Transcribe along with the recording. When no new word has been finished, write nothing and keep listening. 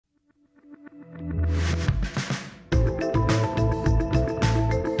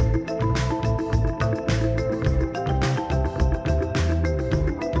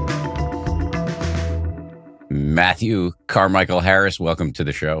Matthew Carmichael Harris, welcome to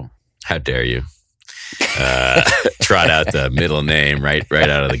the show. How dare you? Trot out the middle name right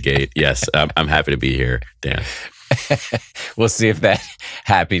out of the gate. Yes, I'm happy to be here, Dan. We'll see if that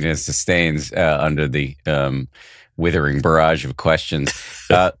happiness sustains under the withering barrage of questions.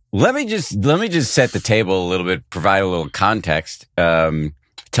 Let me just set the table a little bit, provide a little context,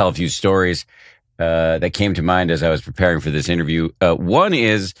 tell a few stories that came to mind as I was preparing for this interview. One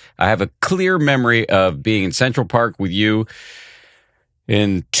is I have a clear memory of being in Central Park with you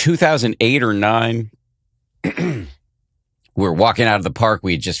in 2008 or 9. We were walking out of the park.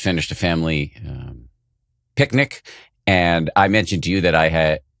 We had just finished a family picnic, and I mentioned to you that I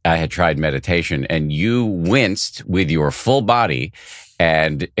had tried meditation, and you winced with your full body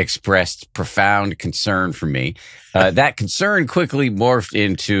and expressed profound concern for me. That concern quickly morphed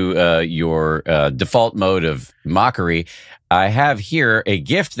into your default mode of mockery. I have here a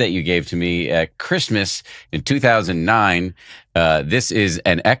gift that you gave to me at Christmas in 2009. This is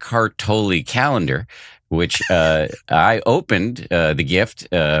an Eckhart Tolle calendar, which I opened the gift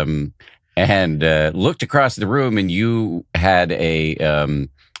and looked across the room, and you had a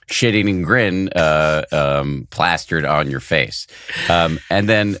shit-eating grin plastered on your face. And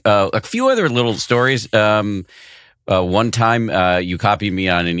then a few other little stories. One time you copied me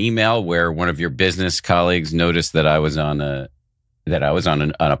on an email where one of your business colleagues noticed that I was on a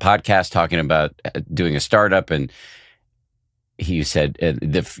podcast talking about doing a startup, and he said,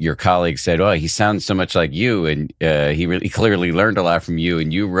 your colleague said, "Oh, he sounds so much like you, and he really clearly learned a lot from you."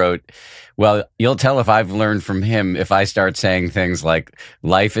 And you wrote, "Well, you'll tell if I've learned from him if I start saying things like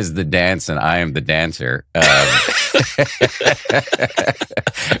life is the dance and I am the dancer."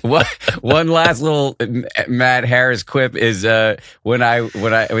 One last little Matt Harris quip is when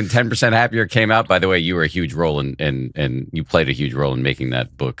 10% Happier came out. By the way, you were a huge role and you played a huge role in making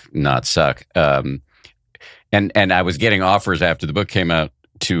that book not suck. And I was getting offers after the book came out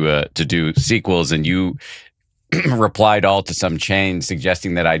to do sequels, and you replied all to some chain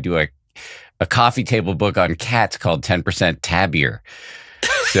suggesting that I do a coffee table book on cats called 10% Tabbier.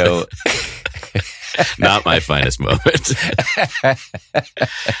 So not my finest moment.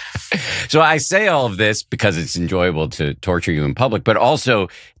 So I say all of this because it's enjoyable to torture you in public, but also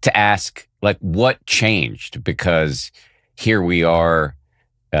to ask, like, what changed? Because here we are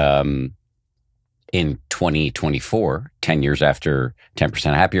in 2024, 10 years after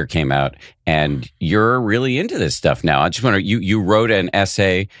 10% Happier came out, and you're really into this stuff now. I just wonder, you wrote an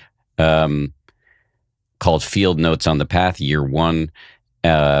essay called Field Notes on the Path, Year 1.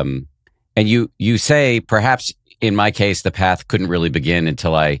 And you say, perhaps in my case, the path couldn't really begin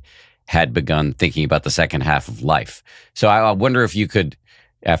until I had begun thinking about the second half of life. So I wonder if you could,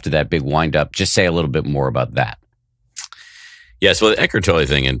 after that big wind up, just say a little bit more about that. Yes, well, the Eckhart Tolle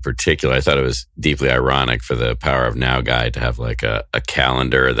thing in particular, I thought it was deeply ironic for the Power of Now guy to have like a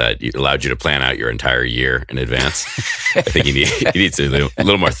calendar that allowed you to plan out your entire year in advance. I think he needs to be a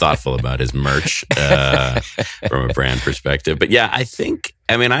little more thoughtful about his merch from a brand perspective. But yeah,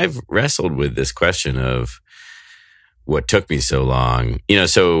 I've wrestled with this question of what took me so long.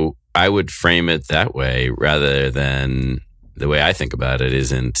 So I would frame it that way rather than the way I think about it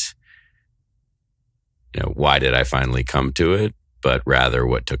isn't, why did I finally come to it? But rather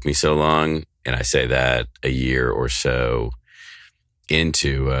what took me so long. And I say that a year or so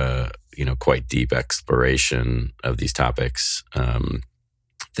into, quite deep exploration of these topics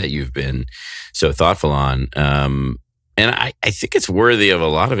that you've been so thoughtful on. And I think it's worthy of a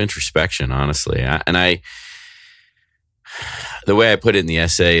lot of introspection, honestly. The way I put it in the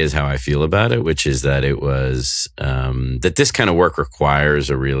essay is how I feel about it, which is that it was, that this kind of work requires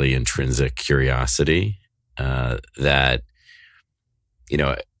a really intrinsic curiosity. That,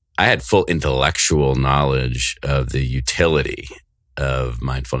 I had full intellectual knowledge of the utility of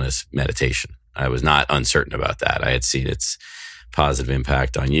mindfulness meditation. I was not uncertain about that. I had seen its positive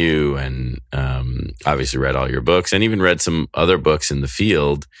impact on you and obviously read all your books and even read some other books in the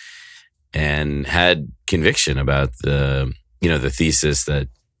field and had conviction about the thesis that,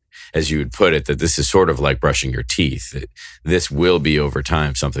 as you would put it, that this is sort of like brushing your teeth. This will be over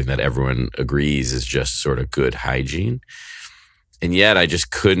time something that everyone agrees is just sort of good hygiene. And yet I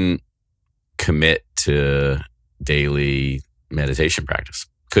just couldn't commit to daily meditation practice.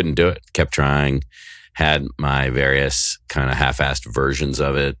 Couldn't do it. Kept trying. Had my various kind of half-assed versions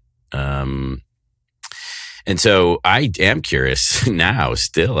of it. And so I am curious now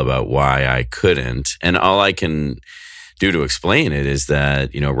still about why I couldn't. And all I can do to explain it is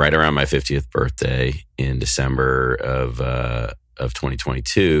that, right around my 50th birthday in December of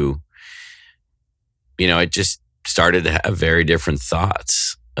 2022, I just started to have very different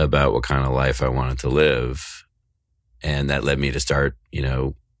thoughts about what kind of life I wanted to live. And that led me to start,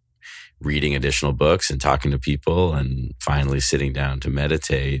 reading additional books and talking to people and finally sitting down to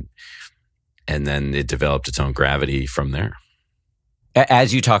meditate. And then it developed its own gravity from there.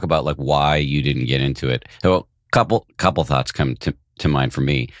 As you talk about like why you didn't get into it, well, couple thoughts come to mind for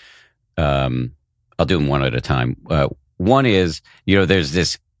me. I'll do them one at a time. One is, there's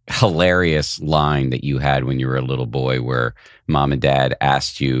this hilarious line that you had when you were a little boy where mom and dad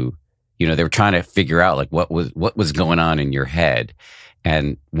asked you, they were trying to figure out like what was going on in your head.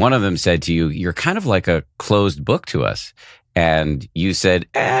 And one of them said to you, "You're kind of like a closed book to us." And you said,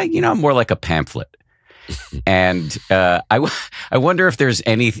 I'm more like a pamphlet. And I wonder if there's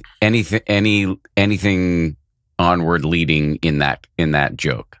anything onward leading in that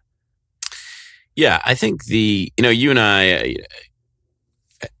joke. Yeah, I think you and I,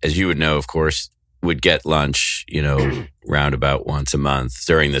 as you would know, of course, would get lunch, round about once a month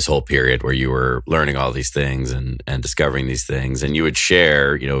during this whole period where you were learning all these things and discovering these things. And you would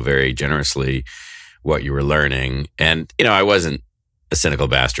share, very generously what you were learning. And, I wasn't a cynical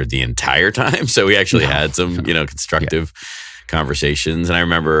bastard the entire time. So we actually had some, constructive conversations. And I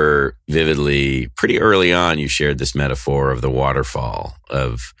remember vividly, pretty early on, you shared this metaphor of the waterfall,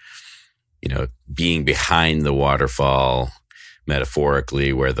 of, being behind the waterfall,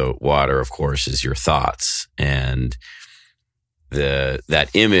 metaphorically, where the water, of course, is your thoughts. And that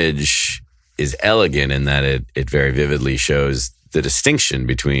image is elegant in that it very vividly shows the distinction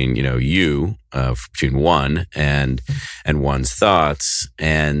between, between one and one's thoughts,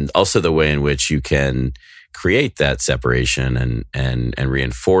 and also the way in which you can create that separation and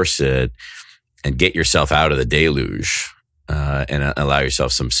reinforce it and get yourself out of the deluge, and allow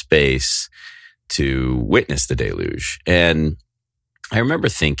yourself some space to witness the deluge. And I remember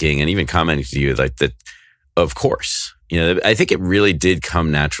thinking and even commenting to you like that, of course, I think it really did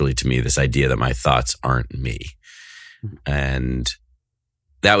come naturally to me, this idea that my thoughts aren't me. And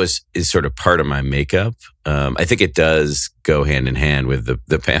that is sort of part of my makeup. I think it does go hand in hand with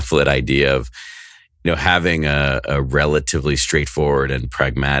the pamphlet idea of, having a relatively straightforward and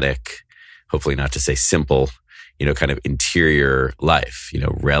pragmatic, hopefully not to say simple, kind of interior life,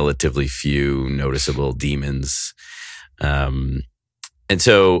 relatively few noticeable demons. And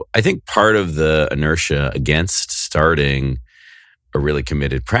so I think part of the inertia against starting a really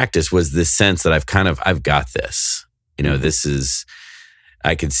committed practice was this sense that I've got this. This is,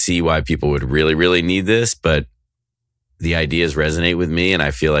 I could see why people would really, really need this, but the ideas resonate with me. And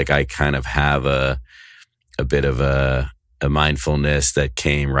I feel like I kind of have a bit of a mindfulness that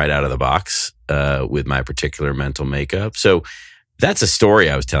came right out of the box with my particular mental makeup. So that's a story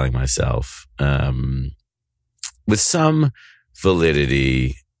I was telling myself with some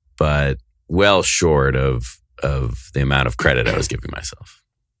validity, but well short of the amount of credit I was giving myself.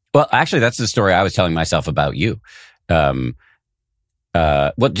 Well, actually, that's the story I was telling myself about you. I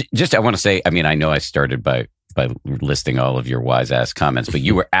want to say, I know I started by listing all of your wise ass comments, but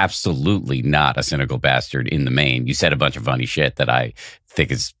you were absolutely not a cynical bastard in the main. You said a bunch of funny shit that I think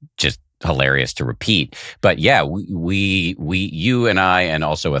is just hilarious to repeat. But yeah, you and I, and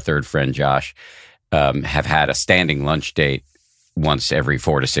also a third friend, Josh, have had a standing lunch date once every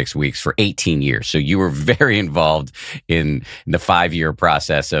 4 to 6 weeks for 18 years. So you were very involved in the 5-year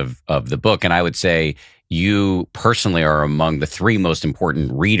process of the book. And I would say you personally are among the 3 most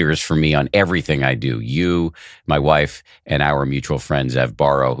important readers for me on everything I do. You, my wife, and our mutual friend, Zev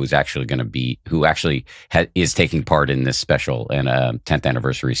Barrow, who is taking part in this special and 10th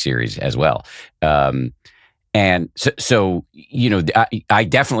anniversary series as well. And so I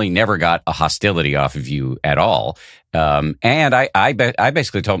definitely never got a hostility off of you at all. And I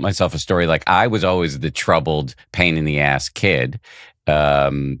basically told myself a story like I was always the troubled, pain in the ass kid.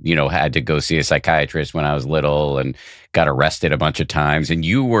 Had to go see a psychiatrist when I was little and got arrested a bunch of times. And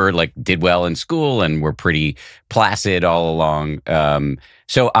you were like, did well in school and were pretty placid all along.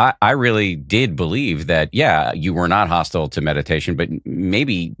 So I really did believe that, yeah, you were not hostile to meditation, but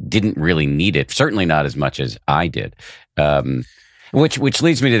maybe didn't really need it. Certainly not as much as I did. Which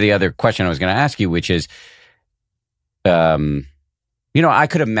leads me to the other question I was going to ask you, which is, I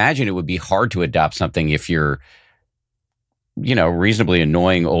could imagine it would be hard to adopt something if you're, reasonably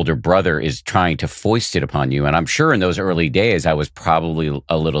annoying older brother is trying to foist it upon you. And I'm sure in those early days, I was probably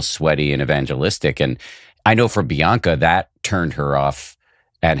a little sweaty and evangelistic. And I know for Bianca, that turned her off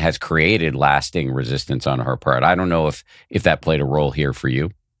and has created lasting resistance on her part. I don't know if that played a role here for you.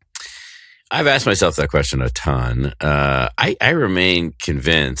 I've asked myself that question a ton. I remain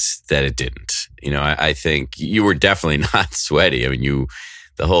convinced that it didn't. I think you were definitely not sweaty.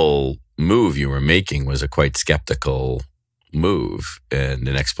 The whole move you were making was a quite skeptical move and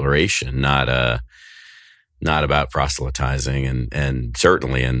an exploration, not not about proselytizing, and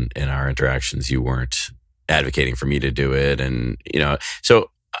certainly in our interactions, you weren't advocating for me to do it. And,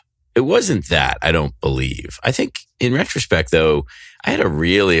 so it wasn't that, I don't believe. I think in retrospect, though, I had a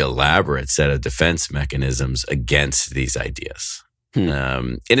really elaborate set of defense mechanisms against these ideas.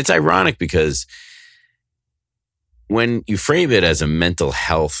 And it's ironic because when you frame it as a mental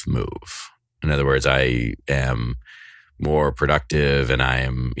health move, in other words, I am more productive and I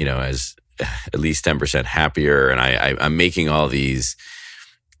am, as at least 10% happier, and I'm making all these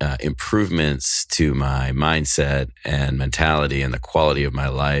improvements to my mindset and mentality and the quality of my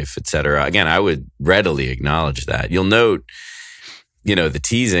life, et cetera. Again, I would readily acknowledge that. You'll note, the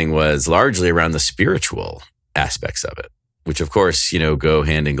teasing was largely around the spiritual aspects of it, which of course, go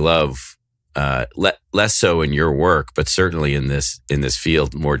hand in glove, less so in your work, but certainly in this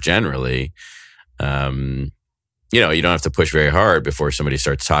field more generally. You don't have to push very hard before somebody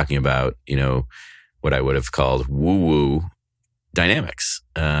starts talking about, what I would have called woo-woo dynamics,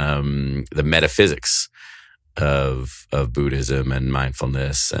 the metaphysics of Buddhism and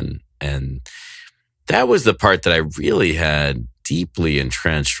mindfulness. And that was the part that I really had deeply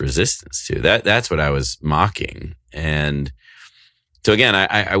entrenched resistance to. That's what I was mocking. And so again,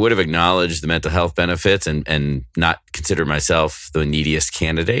 I would have acknowledged the mental health benefits and not considered myself the neediest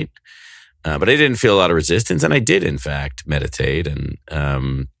candidate. But I didn't feel a lot of resistance, and I did, in fact, meditate. And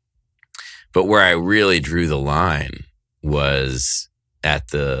but where I really drew the line was at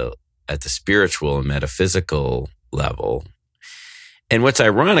the spiritual and metaphysical level. And what's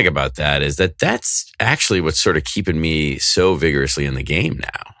ironic about that is that that's actually what's sort of keeping me so vigorously in the game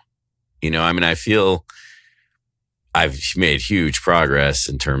now. I feel I've made huge progress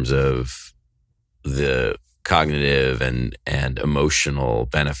in terms of the cognitive and emotional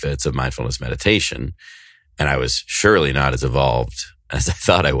benefits of mindfulness meditation. And I was surely not as evolved as I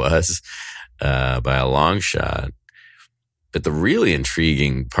thought I was by a long shot. But the really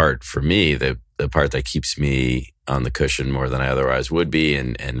intriguing part for me, the part that keeps me on the cushion more than I otherwise would be,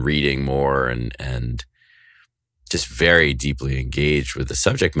 and reading more and just very deeply engaged with the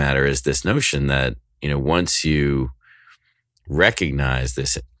subject matter, is this notion that, once you recognize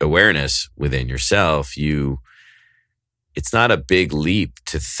this awareness within yourself, it's not a big leap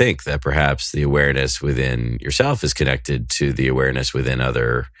to think that perhaps the awareness within yourself is connected to the awareness within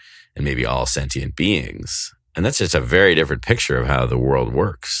other and maybe all sentient beings. And that's just a very different picture of how the world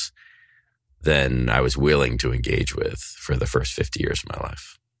works than I was willing to engage with for the first 50 years of my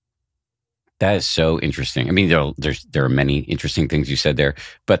life. That is so interesting. I mean, there are many interesting things you said there,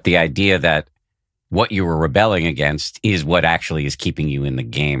 but the idea that what you were rebelling against is what actually is keeping you in the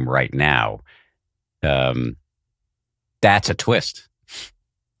game right now. That's a twist.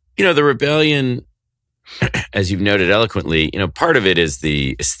 The rebellion, as you've noted eloquently, part of it is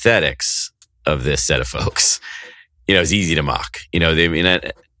the aesthetics of this set of folks. It's easy to mock. And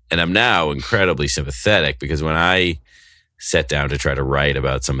I'm now incredibly sympathetic, because when I sat down to try to write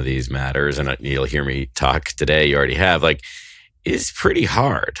about some of these matters, and you'll hear me talk today, you already have, it's pretty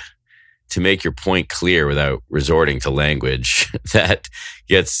hard to make your point clear without resorting to language that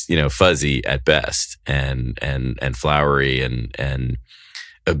gets, fuzzy at best and flowery and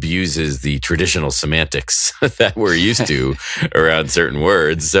abuses the traditional semantics that we're used to around certain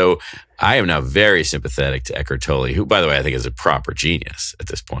words. So I am now very sympathetic to Eckhart Tolle, who, by the way, I think is a proper genius at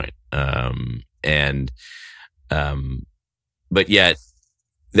this point. But yet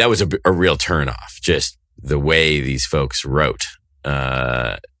that was a real turnoff, just the way these folks wrote.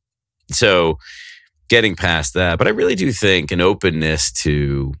 So getting past that, but I really do think an openness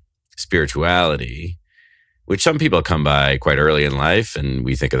to spirituality, which some people come by quite early in life, and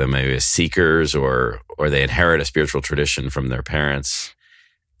we think of them maybe as seekers, or they inherit a spiritual tradition from their parents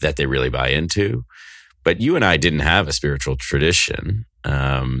that they really buy into. But you and I didn't have a spiritual tradition,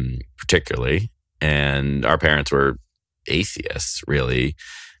 particularly, and our parents were atheists, really.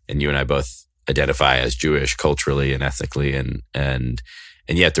 And you and I both identify as Jewish culturally and ethnically, and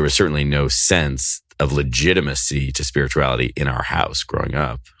yet there was certainly no sense of legitimacy to spirituality in our house growing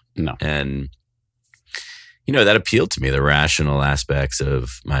up. No. And, that appealed to me. The rational aspects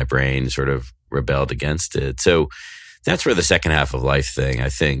of my brain sort of rebelled against it. So that's where the second half of life thing, I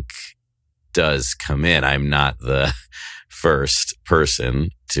think, does come in. I'm not the first person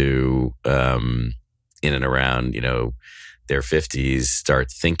to, in and around, their 50s, start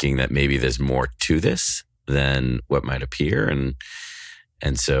thinking that maybe there's more to this than what might appear.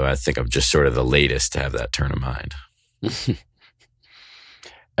 And so I think I'm just sort of the latest to have that turn of mind.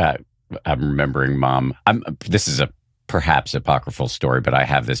 I'm remembering Mom. This is a perhaps apocryphal story, but I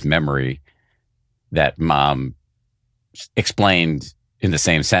have this memory that Mom explained in the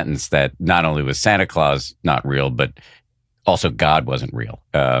same sentence that not only was Santa Claus not real, but also God wasn't real.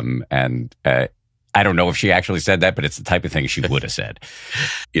 And I don't know if she actually said that, but it's the type of thing she would have said.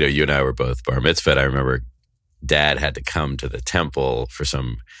 You and I were both bar mitzvahed. I remember Dad had to come to the temple for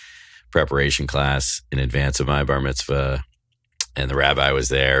some preparation class in advance of my bar mitzvah. And the rabbi was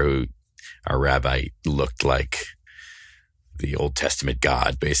there, our rabbi looked like the Old Testament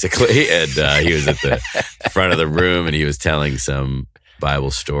God, basically. And he was at the front of the room and he was telling some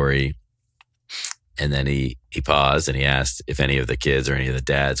Bible story. And then he paused and he asked if any of the kids or any of the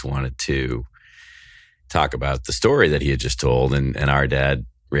dads wanted to talk about the story that he had just told. And our dad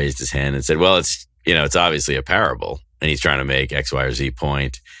raised his hand and said, well, it's obviously a parable and he's trying to make X, Y, or Z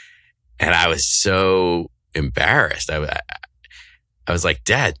point. And I was so embarrassed. I was like,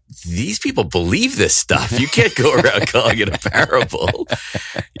 Dad, these people believe this stuff. You can't go around calling it a parable.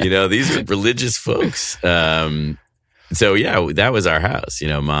 These are religious folks. So yeah, that was our house.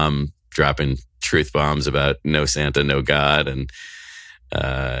 Mom dropping truth bombs about no Santa, no God. And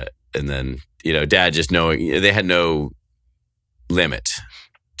then, Dad just knowing they had no limit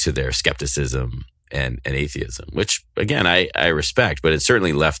to their skepticism and atheism, which again, I respect, but it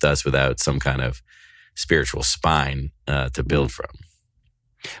certainly left us without some kind of spiritual spine to build from.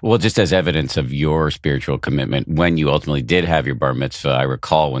 Well, just as evidence of your spiritual commitment, when you ultimately did have your bar mitzvah, I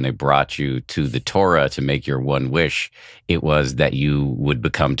recall when they brought you to the Torah to make your one wish, it was that you would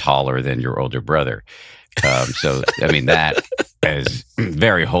become taller than your older brother. So, that is a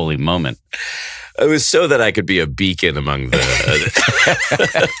very holy moment. It was so that I could be a beacon among the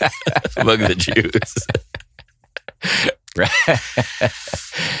among the Jews.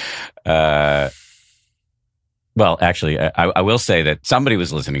 Right. Well, actually, I will say that somebody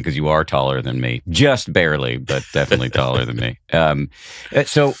was listening because you are taller than me, just barely, but definitely taller than me.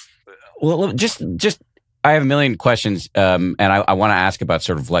 So, just I have a million questions, and I want to ask about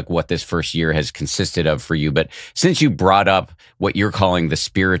sort of like what this first year has consisted of for you. But since you brought up what you're calling the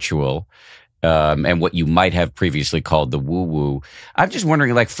spiritual, and what you might have previously called the woo-woo, I'm just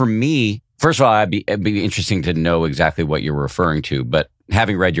wondering, like for me, first of all, it'd be interesting to know exactly what you're referring to. But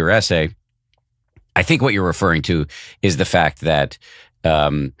having read your essay, I think what you're referring to is the fact that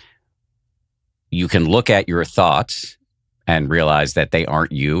you can look at your thoughts and realize that they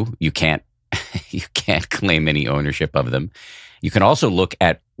aren't you. You can't claim any ownership of them. You can also look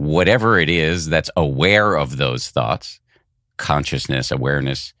at whatever it is that's aware of those thoughts, consciousness,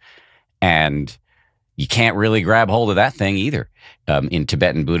 awareness, and you can't really grab hold of that thing either. In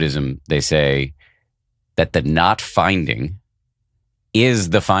Tibetan Buddhism, they say that the not finding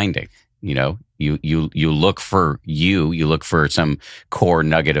is the finding. You look for you look for some core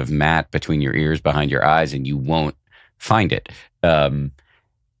nugget of mat between your ears, behind your eyes, and you won't find it.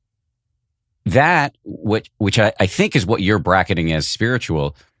 That, which I think is what you're bracketing as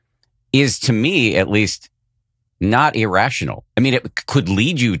spiritual, is to me at least not irrational. It could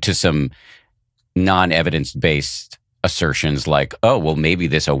lead you to some non-evidence-based assertions like, oh, well, maybe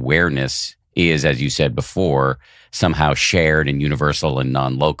this awareness is, as you said before, somehow shared and universal and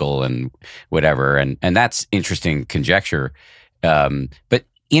non-local and whatever. And that's interesting conjecture. But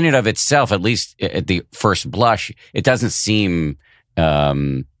in and of itself, at least at the first blush, it doesn't seem,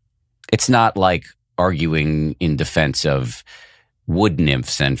 it's not like arguing in defense of wood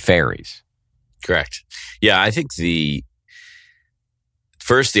nymphs and fairies. Correct. Yeah, I think the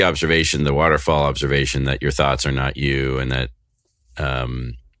waterfall observation that your thoughts are not you, and that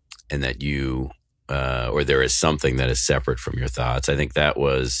you, or there is something that is separate from your thoughts. I think that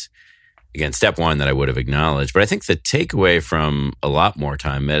was, again, step one that I would have acknowledged. But I think the takeaway from a lot more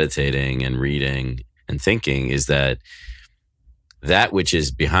time meditating and reading and thinking is that which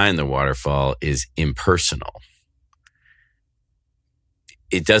is behind the waterfall is impersonal.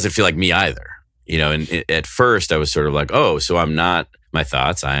 It doesn't feel like me either. And at first I was sort of like, oh, so I'm not my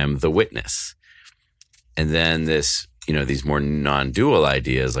thoughts, I am the witness. And then this, these more non-dual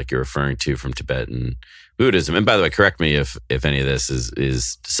ideas like you're referring to from Tibetan Buddhism. And by the way, correct me if any of this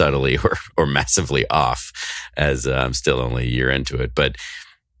is subtly or massively off, as I'm still only a year into it. But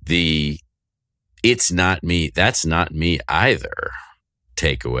it's not me, that's not me either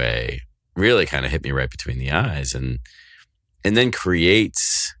takeaway really kind of hit me right between the eyes, and then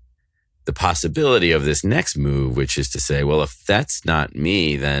creates the possibility of this next move, which is to say, well, if that's not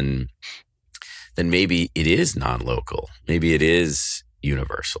me, then maybe it is non-local. Maybe it is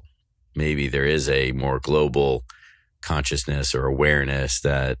universal. Maybe there is a more global consciousness or awareness,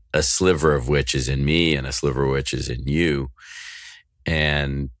 that a sliver of which is in me and a sliver of which is in you.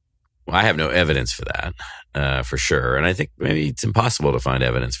 And I have no evidence for that, for sure. And I think maybe it's impossible to find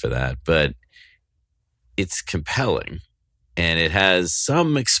evidence for that, but it's compelling. And it has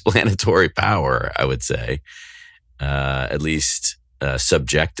some explanatory power, I would say, at least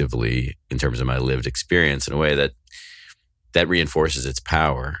subjectively in terms of my lived experience, in a way that reinforces its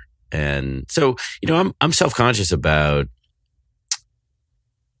power. And so, I'm self-conscious about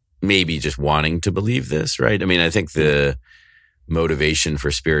maybe just wanting to believe this, right? I mean, I think the motivation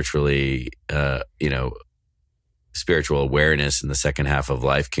for spiritual awareness in the second half of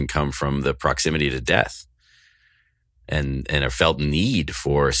life can come from the proximity to death and a felt need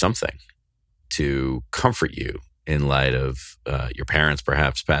for something to comfort you in light of your parents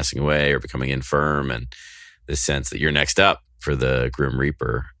perhaps passing away or becoming infirm, and the sense that you're next up for the Grim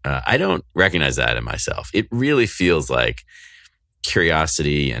Reaper. I don't recognize that in myself. It really feels like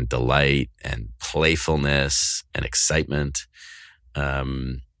curiosity and delight and playfulness and excitement.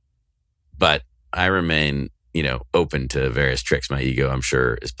 But I remain, open to various tricks my ego, I'm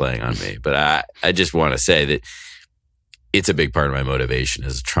sure, is playing on me. But I just want to say that it's a big part of my motivation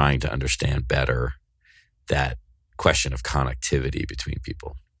is trying to understand better that question of connectivity between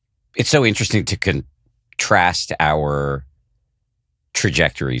people. It's so interesting to contrast our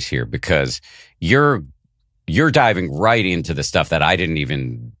trajectories here, because you're diving right into the stuff that I didn't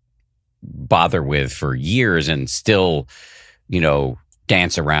even bother with for years and still,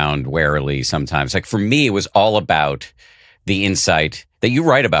 dance around warily sometimes. Like for me, it was all about the insight that you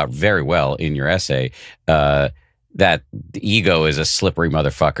write about very well in your essay, that the ego is a slippery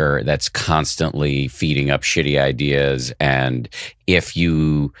motherfucker that's constantly feeding up shitty ideas. And if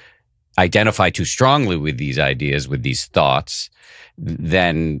you identify too strongly with these ideas, with these thoughts,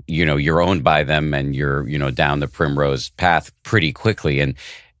 then, you're owned by them and you're, down the primrose path pretty quickly. And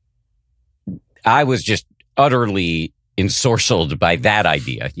I was just utterly ensorcelled by that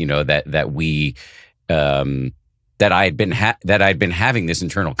idea, that I'd been having this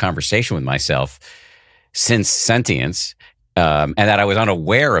internal conversation with myself since sentience, and that I was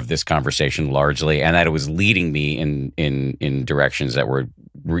unaware of this conversation largely, and that it was leading me in directions that were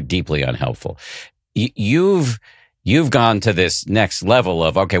deeply unhelpful. You've gone to this next level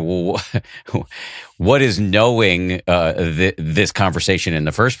of, okay, well, what is knowing this conversation in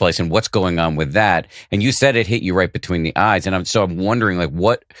the first place, and what's going on with that? And you said it hit you right between the eyes, and I'm wondering, like,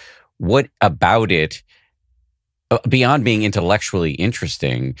 what about it, beyond being intellectually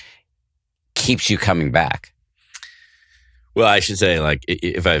interesting, keeps you coming back? Well, I should say, like,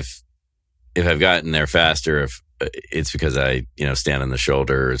 if I've gotten there faster, if it's because I, stand on the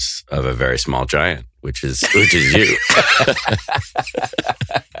shoulders of a very small giant, which is you.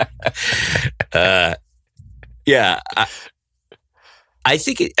 Yeah, I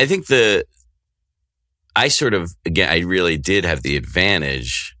think I really did have the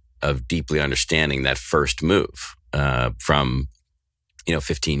advantage of deeply understanding that first move from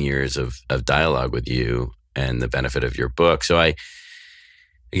 15 years of dialogue with you and the benefit of your book. So I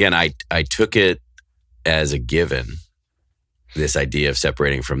took it as a given, this idea of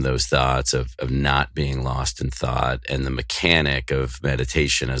separating from those thoughts, of not being lost in thought, and the mechanic of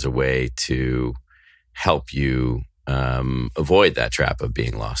meditation as a way to help you avoid that trap of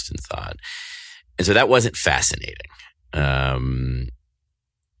being lost in thought. And so that wasn't fascinating.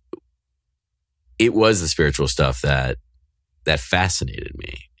 It was the spiritual stuff that fascinated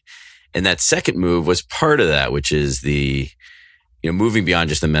me. And that second move was part of that, which is the, moving beyond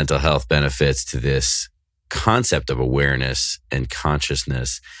just the mental health benefits to this concept of awareness and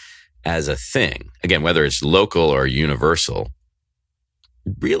consciousness as a thing. Again, whether it's local or universal,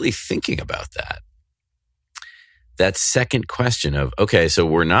 really thinking about that. That second question of, okay, so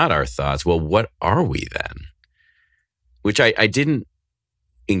we're not our thoughts. Well, what are we then? Which I didn't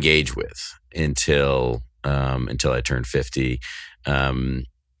engage with until I turned 50. And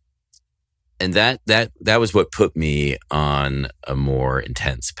that was what put me on a more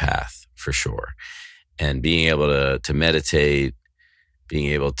intense path, for sure. And being able to meditate, being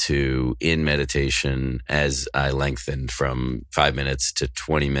able to, in meditation, as I lengthened from 5 minutes to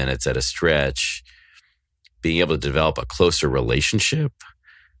 20 minutes at a stretch, being able to develop a closer relationship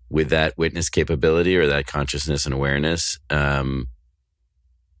with that witness capability or that consciousness and awareness,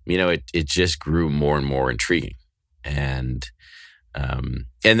 it just grew more and more intriguing. And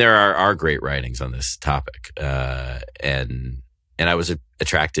there are great writings on this topic. And I was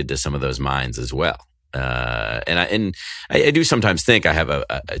attracted to some of those minds as well. And I do sometimes think I have a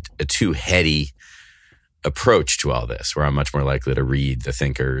too heady approach to all this, where I'm much more likely to read the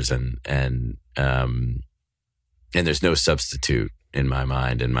thinkers, and there's no substitute in my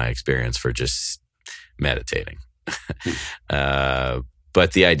mind, in my experience, for just meditating.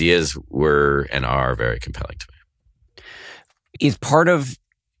 But the ideas were and are very compelling to me. Is part of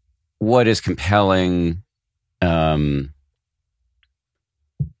what is compelling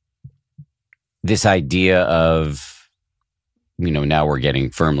this idea of, now we're getting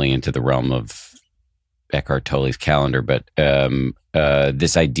firmly into the realm of Eckhart Tolle's calendar, but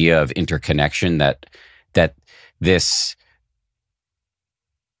this idea of interconnection, that this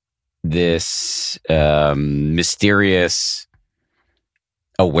mysterious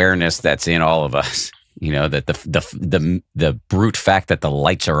awareness that's in all of us, that the brute fact that the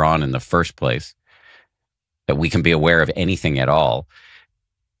lights are on in the first place, that we can be aware of anything at all,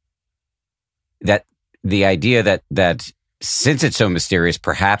 that the idea that since it's so mysterious,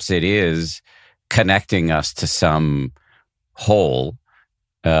 perhaps it is connecting us to some whole,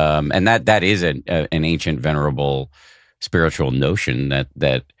 and that is an ancient, venerable spiritual notion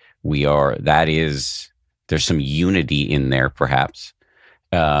that we are. There's some unity in there, perhaps.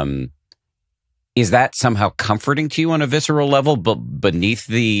 Is that somehow comforting to you on a visceral level, but beneath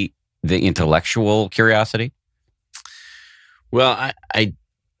the intellectual curiosity? Well, I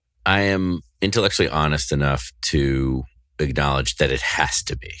am intellectually honest enough to acknowledge that it has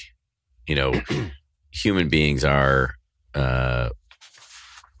to be. Human beings are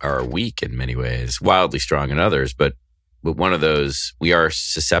weak in many ways, wildly strong in others, but one of those, we are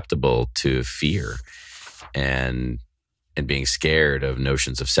susceptible to fear and being scared of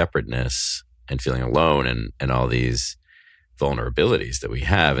notions of separateness and feeling alone and all these vulnerabilities that we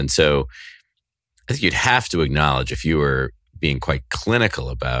have. And so I think you'd have to acknowledge, if you were being quite clinical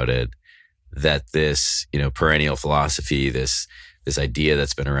about it, that this, perennial philosophy, this idea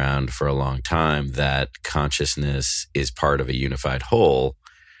that's been around for a long time, that consciousness is part of a unified whole,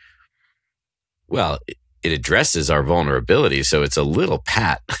 well, it addresses our vulnerability. So it's a little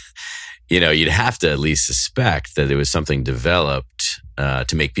pat. You'd have to at least suspect that it was something developed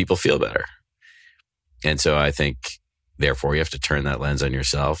to make people feel better. And so I think, therefore, you have to turn that lens on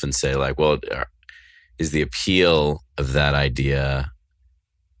yourself and say, well, is the appeal of that idea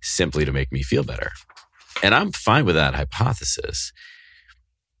simply to make me feel better? And I'm fine with that hypothesis.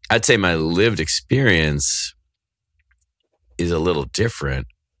 I'd say my lived experience is a little different,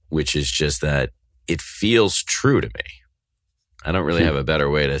 which is just that it feels true to me. I don't really have a better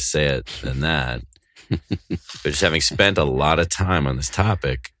way to say it than that. But just having spent a lot of time on this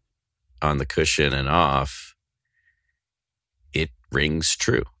topic, on the cushion and off, it rings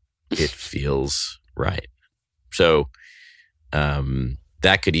true. It feels right. So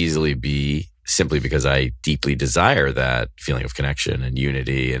that could easily be simply because I deeply desire that feeling of connection and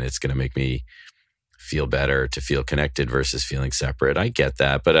unity, and it's going to make me feel better to feel connected versus feeling separate. I get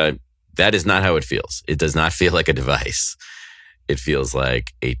that, but that is not how it feels. It does not feel like a device. It feels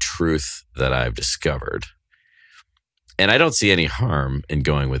like a truth that I've discovered. And I don't see any harm in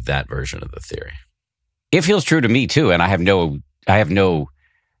going with that version of the theory. It feels true to me too, and I have no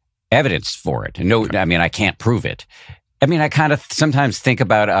evidence for it. I can't prove it. I kind of sometimes think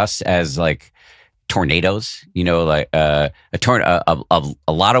about us as like tornadoes. A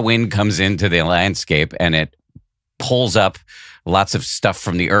lot of wind comes into the landscape and it pulls up lots of stuff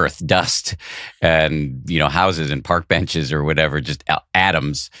from the earth, dust, and houses and park benches or whatever, just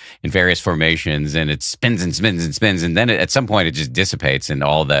atoms in various formations, and it spins and spins and spins, and then at some point it just dissipates, and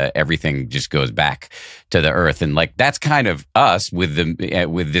everything just goes back to the earth. And that's kind of us with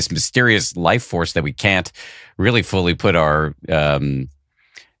this mysterious life force that we can't really fully put our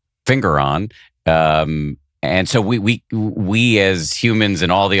finger on. And so we as humans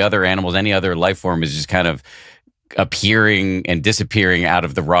and all the other animals, any other life form, is just kind of appearing and disappearing out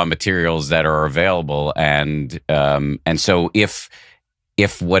of the raw materials that are available. And so if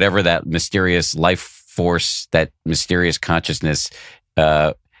whatever that mysterious life force, that mysterious consciousness,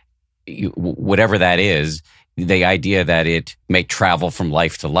 whatever that is, the idea that it may travel from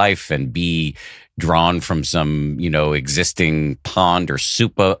life to life and be drawn from some, existing pond or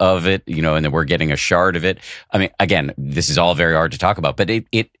soup of it, and then we're getting a shard of it. Again, this is all very hard to talk about, but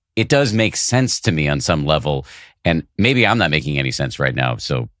it does make sense to me on some level. And maybe I'm not making any sense right now,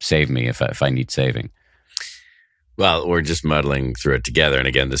 so save me if I need saving. Well, we're just muddling through it together. And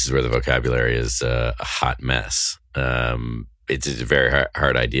again, this is where the vocabulary is a hot mess. It's very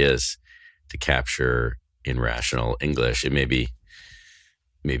hard ideas to capture in rational English. It may be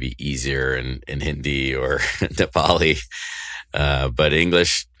easier in Hindi or Nepali, but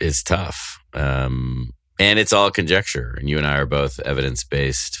English is tough. And it's all conjecture. And you and I are both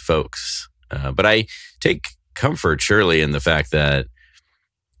evidence-based folks. But I take comfort surely in the fact that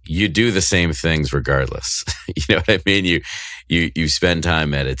you do the same things regardless. You know what I mean? You spend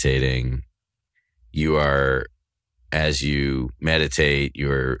time meditating. You are, as you meditate,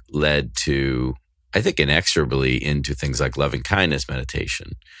 you're led to, I think, inexorably into things like loving kindness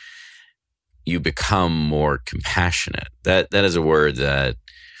meditation. You become more compassionate. That is a word that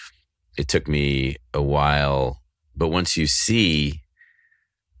it took me a while, but once you see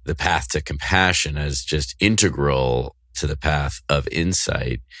the path to compassion as just integral to the path of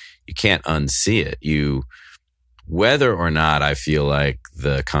insight, you can't unsee it. Whether or not I feel like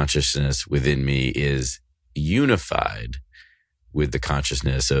the consciousness within me is unified with the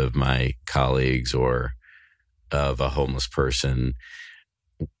consciousness of my colleagues or of a homeless person,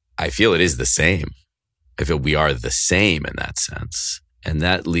 I feel it is the same. I feel we are the same in that sense. And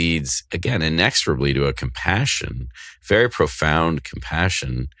that leads, again, inexorably to a compassion, very profound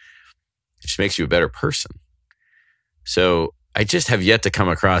compassion, which makes you a better person. So I just have yet to come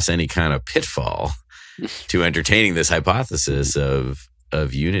across any kind of pitfall to entertaining this hypothesis of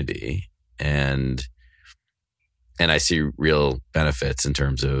unity. And I see real benefits in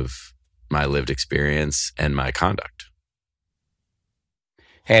terms of my lived experience and my conduct.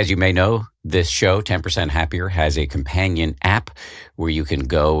 As you may know, this show, 10% Happier, has a companion app where you can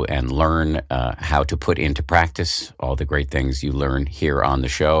go and learn how to put into practice all the great things you learn here on the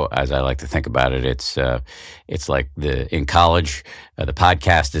show. As I like to think about it, it's like in college, the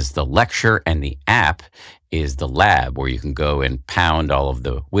podcast is the lecture and the app is the lab where you can go and pound all of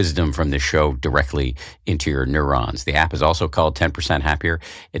the wisdom from the show directly into your neurons. The app is also called 10% Happier.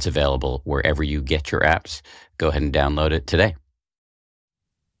 It's available wherever you get your apps. Go ahead and download it today.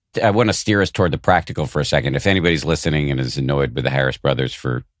 I want to steer us toward the practical for a second. If anybody's listening and is annoyed with the Harris brothers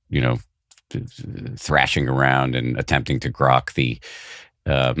for, thrashing around and attempting to grok the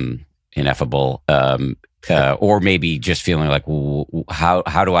ineffable, or maybe just feeling like, well,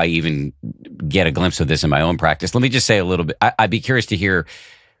 how do I even get a glimpse of this in my own practice? Let me just say a little bit. I'd be curious to hear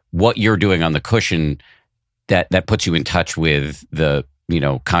what you're doing on the cushion that puts you in touch with the,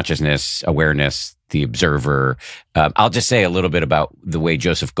 consciousness, awareness, the observer. I'll just say a little bit about the way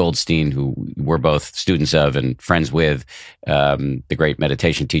Joseph Goldstein, who we're both students of and friends with, the great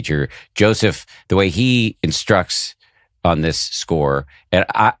meditation teacher, Joseph, the way he instructs on this score. And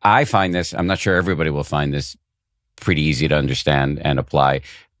I find this, I'm not sure everybody will find this pretty easy to understand and apply.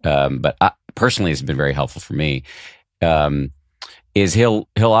 But personally, it's been very helpful for me. Is he'll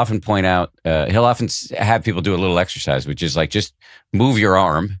often point out, he'll often have people do a little exercise, which is like, just move your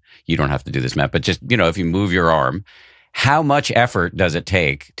arm. You don't have to do this, Matt, but just, if you move your arm, how much effort does it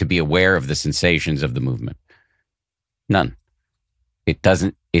take to be aware of the sensations of the movement? None. It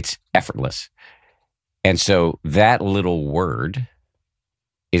doesn't, it's effortless. And so that little word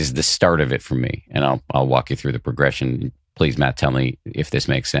is the start of it for me. And I'll walk you through the progression. Please, Matt, tell me if this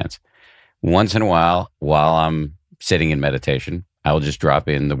makes sense. Once in a while I'm sitting in meditation, I will just drop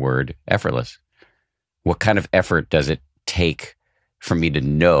in the word effortless. What kind of effort does it take for me to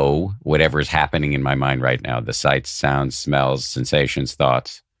know whatever is happening in my mind right now? The sights, sounds, smells, sensations,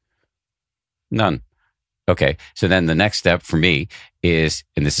 thoughts? None. Okay. So then the next step for me is,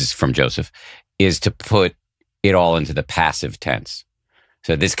 and this is from Joseph, is to put it all into the passive tense.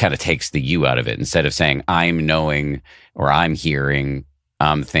 So this kind of takes the you out of it. Instead of saying I'm knowing or I'm hearing,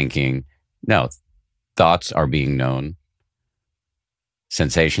 I'm thinking. No, thoughts are being known.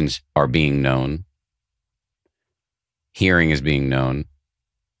 Sensations are being known. Hearing is being known.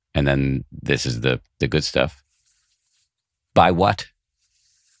 And then this is the good stuff. By what?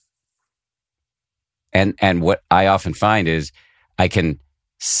 And what I often find is I can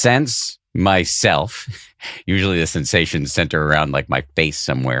sense myself. Usually the sensations center around like my face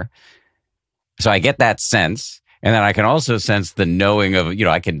somewhere. So I get that sense. And then I can also sense the knowing of,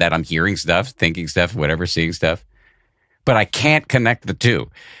 that I'm hearing stuff, thinking stuff, whatever, seeing stuff. But I can't connect the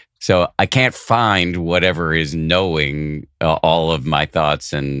two. So I can't find whatever is knowing all of my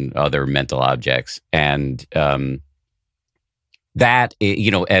thoughts and other mental objects. And that,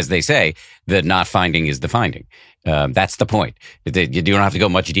 as they say, the not finding is the finding. That's the point. You don't have to go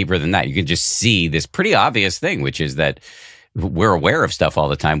much deeper than that. You can just see this pretty obvious thing, which is that we're aware of stuff all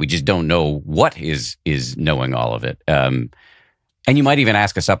the time. We just don't know what is knowing all of it. And you might even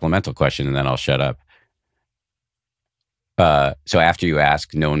ask a supplemental question, and then I'll shut up. So after you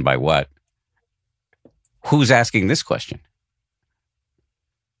ask, known by what, who's asking this question?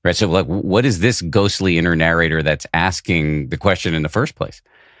 Right. So like, what is this ghostly inner narrator that's asking the question in the first place?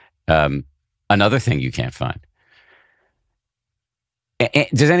 Another thing you can't find.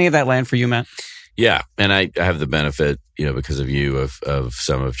 Does any of that land for you, Matt? Yeah. And I have the benefit, because of you, of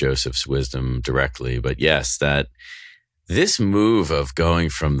some of Joseph's wisdom directly. But yes, that this move of going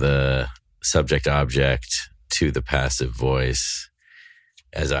from the subject object to the passive voice,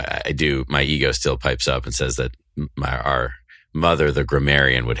 as I do, my ego still pipes up and says that our mother, the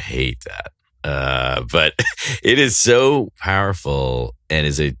grammarian, would hate that. But it is so powerful and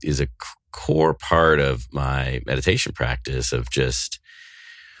is a core part of my meditation practice of just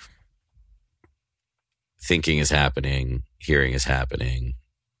thinking is happening, hearing is happening,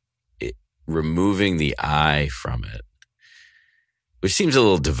 removing the I from it, which seems a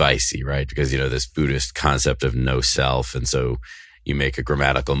little divisive, right? Because, this Buddhist concept of no self. And so you make a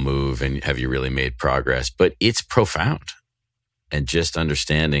grammatical move and have you really made progress? But it's profound. And just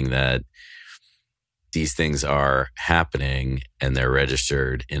understanding that these things are happening and they're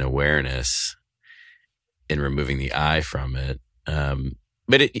registered in awareness and removing the I from it.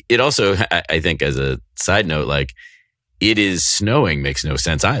 But it also, I think as a side note, like it is snowing makes no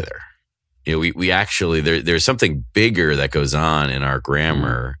sense either. We actually, there's something bigger that goes on in our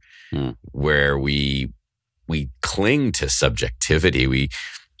grammar where we cling to subjectivity.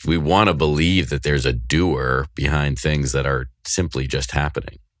 We want to believe that there's a doer behind things that are simply just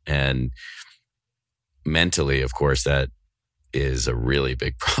happening. And mentally, of course, that is a really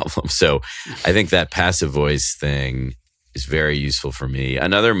big problem. So I think that passive voice thing is very useful for me.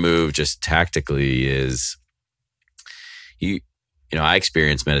 Another move just tactically is I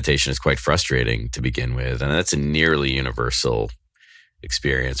experience meditation as quite frustrating to begin with. And that's a nearly universal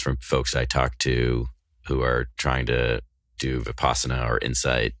experience from folks I talk to who are trying to do Vipassana or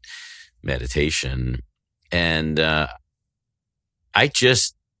insight meditation. And I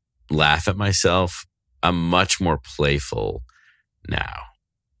just laugh at myself. I'm much more playful now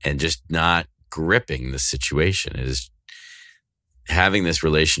and just not gripping the situation. It is having this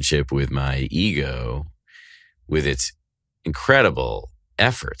relationship with my ego with its incredible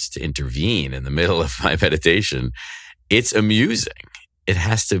efforts to intervene in the middle of my meditation. It's amusing. It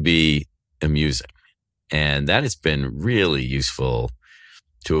has to be amusing. And that has been really useful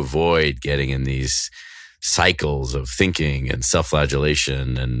to avoid getting in these cycles of thinking and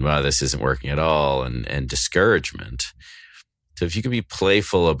self-flagellation and, wow, this isn't working at all, and discouragement. So if you can be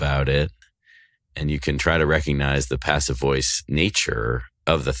playful about it and you can try to recognize the passive voice nature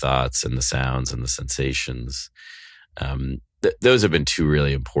of the thoughts and the sounds and the sensations, those have been two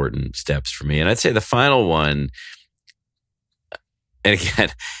really important steps for me. And I'd say the final one, and again,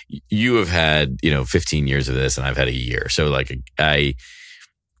 you have had, 15 years of this and I've had a year. So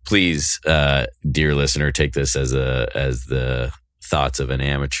please, dear listener, take this as the thoughts of an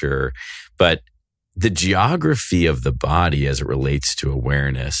amateur. But the geography of the body as it relates to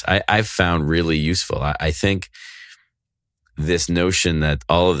awareness, I've found really useful. I think this notion that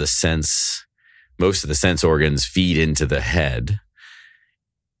most of the sense organs feed into the head,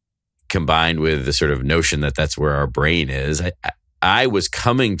 combined with the sort of notion that that's where our brain is. I was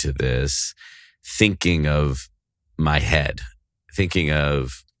coming to this thinking of my head, thinking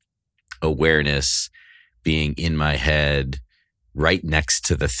of awareness being in my head, right next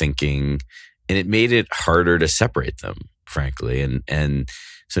to the thinking, and it made it harder to separate them, frankly. And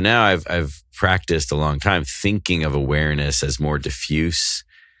so now I've practiced a long time thinking of awareness as more diffuse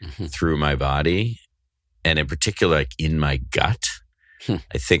through my body, and in particular, like in my gut.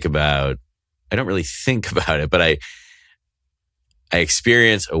 I don't really think about it, but I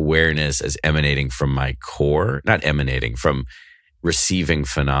experience awareness as emanating from my core, not emanating, from receiving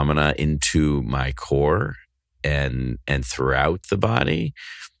phenomena into my core and throughout the body.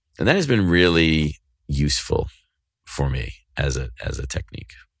 And that has been really useful for me as a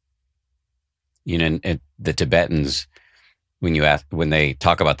technique. And the Tibetans, when they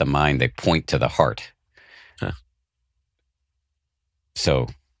talk about the mind, they point to the heart. Huh. So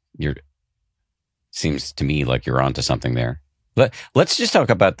seems to me like you're onto something there. Let's just talk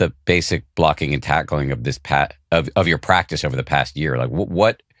about the basic blocking and tackling of this of your practice over the past year.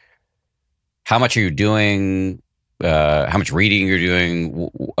 Like how much are you doing? How much reading you're doing?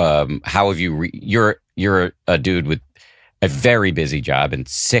 How have you? You're a dude with a very busy job and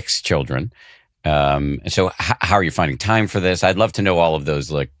 6 children. So how are you finding time for this? I'd love to know all of those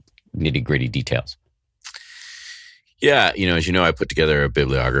like nitty gritty details. Yeah, as you know, I put together a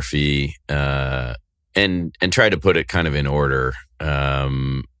bibliography and try to put it kind of in order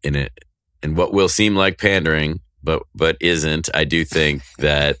in what will seem like pandering, but isn't. I do think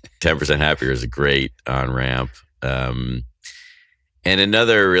that 10% Happier is a great on-ramp. And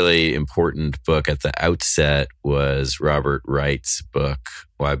another really important book at the outset was Robert Wright's book,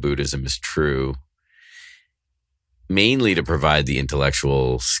 Why Buddhism is True, mainly to provide the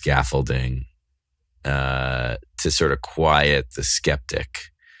intellectual scaffolding to sort of quiet the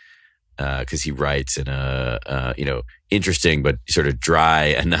skeptic, because he writes in a interesting but sort of dry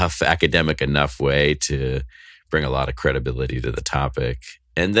enough, academic enough way to bring a lot of credibility to the topic.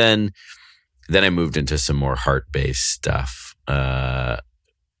 And then I moved into some more heart-based stuff.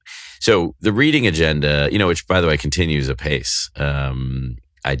 So the reading agenda, which by the way continues apace,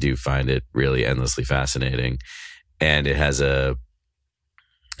 I do find it really endlessly fascinating, and it has a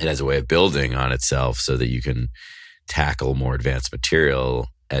it has a way of building on itself so that you can tackle more advanced material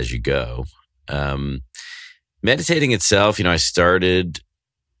as you go. Meditating itself, I started,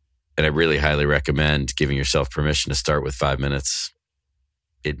 and I really highly recommend giving yourself permission to start with 5 minutes.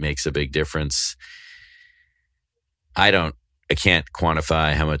 It makes a big difference. I can't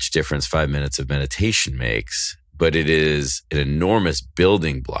quantify how much difference 5 minutes of meditation makes, but it is an enormous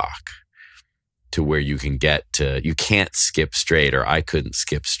building block to where you can get to, you can't skip straight, or I couldn't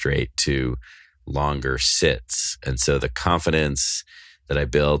skip straight to longer sits. And so the confidence that I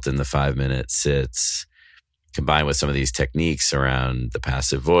built in the 5-minute sits, combined with some of these techniques around the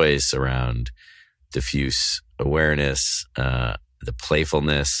passive voice, around diffuse awareness, the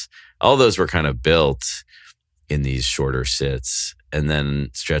playfulness, all those were kind of built in these shorter sits, and then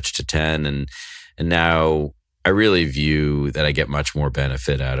stretched to 10. And now I really view that I get much more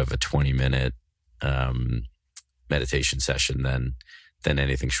benefit out of a 20-minute meditation session than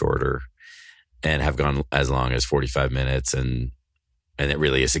anything shorter, and have gone as long as 45 minutes. And it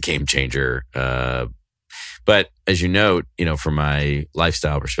really is a game changer. But as you note, from my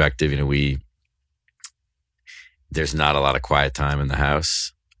lifestyle perspective, there's not a lot of quiet time in the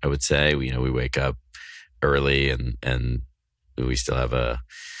house, I would say. We wake up early, and we still have a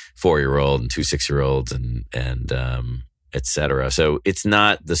 4-year-old and 2 6-year-olds and et cetera. So it's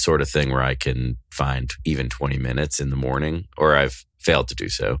not the sort of thing where I can find even 20 minutes in the morning, or I've failed to do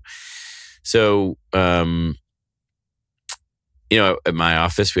so. So, at my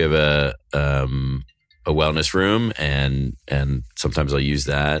office, we have a wellness room, and sometimes I'll use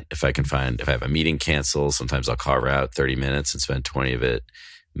that if I have a meeting canceled. Sometimes I'll carve out 30 minutes and spend 20 of it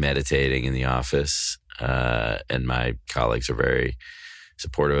meditating in the office. And my colleagues are very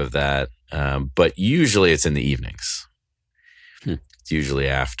supportive of that. But usually it's in the evenings. It's usually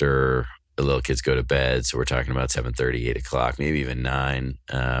after the little kids go to bed. So we're talking about 7:30, 8 o'clock, maybe even 9.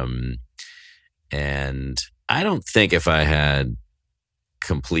 And I don't think if I had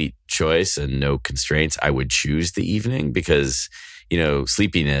complete choice and no constraints, I would choose the evening, because,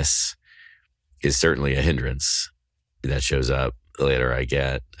 sleepiness is certainly a hindrance that shows up the later I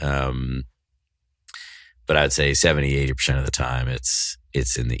get. But I'd say 70, 80% of the time it's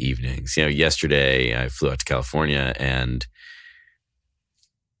in the evenings. Yesterday I flew out to California, and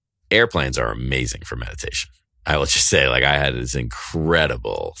airplanes are amazing for meditation. I will just say, I had this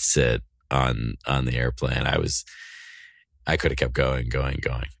incredible sit on the airplane. I could have kept going.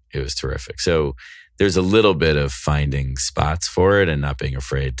 It was terrific. So there's a little bit of finding spots for it and not being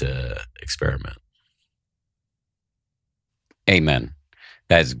afraid to experiment. Amen.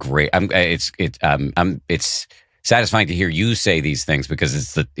 That's great. It's satisfying to hear you say these things, because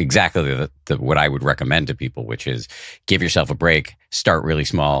it's exactly what I would recommend to people, which is give yourself a break, start really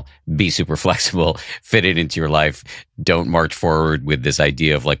small, be super flexible, fit it into your life. Don't march forward with this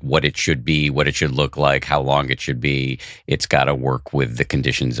idea of what it should be, what it should look like, how long it should be. It's got to work with the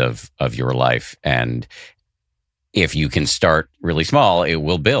conditions of your life. And if you can start really small, it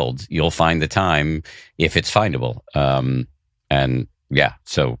will build. You'll find the time if it's findable. And yeah,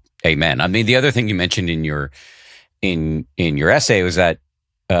 so amen. I mean, the other thing you mentioned in your essay was that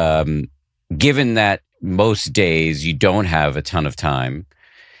given that most days you don't have a ton of time,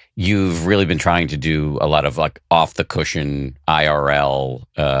 you've really been trying to do a lot of off the cushion IRL,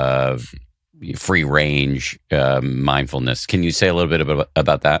 free range mindfulness. Can you say a little bit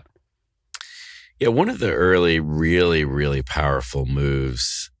about that? Yeah, one of the early, really, really powerful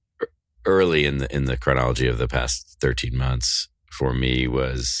moves early in the chronology of the past 13 months for me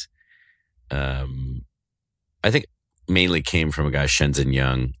was, I think mainly came from a guy, Shenzhen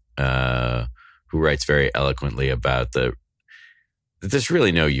Yang, who writes very eloquently about that there's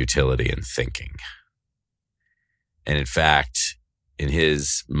really no utility in thinking. And in fact, in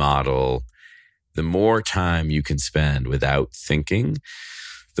his model, the more time you can spend without thinking,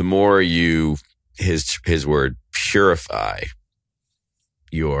 the more you, his word, purify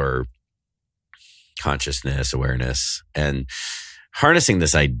your consciousness, awareness, and harnessing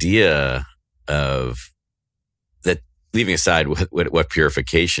this idea of that, leaving aside what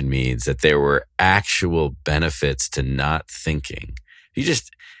purification means, that there were actual benefits to not thinking.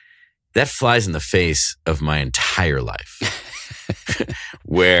 That flies in the face of my entire life.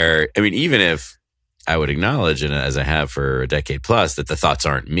 Where, I mean, even if I would acknowledge, and as I have for a decade plus, that the thoughts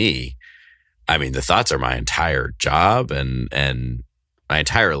aren't me, I mean, the thoughts are my entire job, and my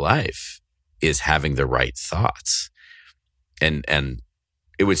entire life is having the right thoughts. And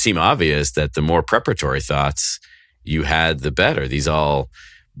it would seem obvious that the more preparatory thoughts you had, the better. These all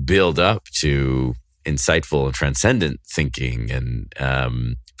build up to insightful and transcendent thinking,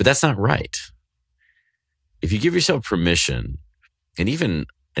 but that's not right. If you give yourself permission, and even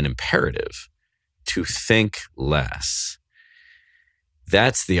an imperative to think less.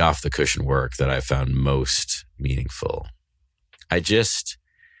 That's the off the cushion work that I found most meaningful. I just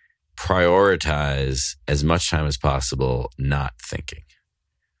prioritize as much time as possible not thinking,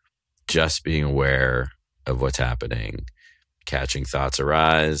 just being aware of what's happening, catching thoughts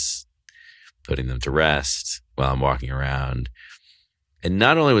arise, putting them to rest while I'm walking around. And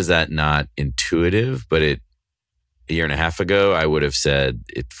not only was that not intuitive, but a year and a half ago, I would have said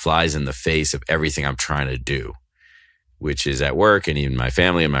it flies in the face of everything I'm trying to do, which is at work and even my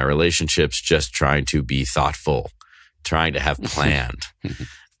family and my relationships, just trying to be thoughtful, trying to have planned.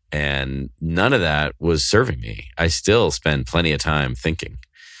 And none of that was serving me. I still spend plenty of time thinking,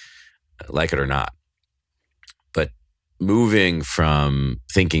 like it or not. But moving from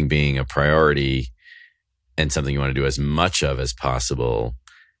thinking being a priority and something you want to do as much of as possible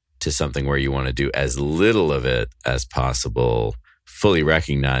to something where you want to do as little of it as possible, fully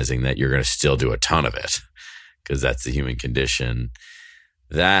recognizing that you're going to still do a ton of it because that's the human condition.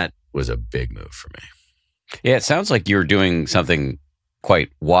 That was a big move for me. Yeah, it sounds like you're doing something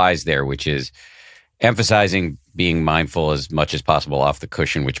quite wise there, which is emphasizing being mindful as much as possible off the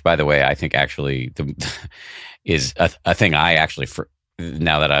cushion, which, by the way, I think actually is a thing I actually,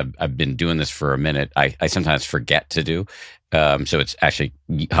 now that I've been doing this for a minute, I sometimes forget to do. So it's actually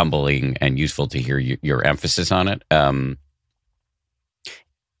humbling and useful to hear your emphasis on it.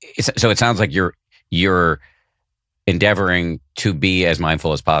 So it sounds like you're endeavoring to be as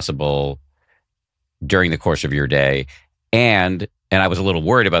mindful as possible during the course of your day. And I was a little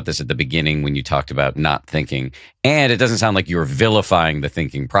worried about this at the beginning when you talked about not thinking. And it doesn't sound like you're vilifying the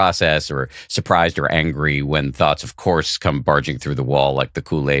thinking process or surprised or angry when thoughts, of course, come barging through the wall like the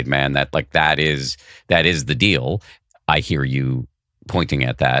Kool-Aid man. That is the deal. I hear you pointing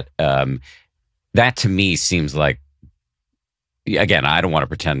at that. That to me seems like, again, I don't want to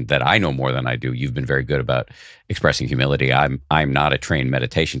pretend that I know more than I do. You've been very good about expressing humility. I'm not a trained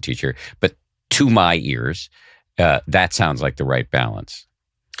meditation teacher, but to my ears, that sounds like the right balance.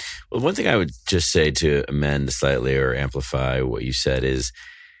 Well, one thing I would just say to amend slightly or amplify what you said is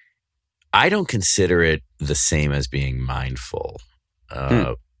I don't consider it the same as being mindful.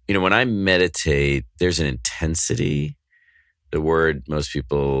 When I meditate, there's an intensity. The word most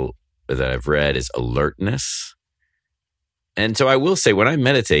people that I've read is alertness. And so I will say when I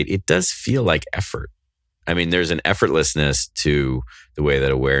meditate, it does feel like effort. I mean, there's an effortlessness to the way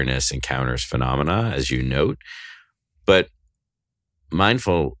that awareness encounters phenomena, as you note. But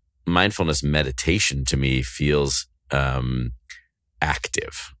mindfulness meditation to me feels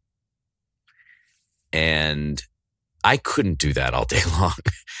active. And I couldn't do that all day long.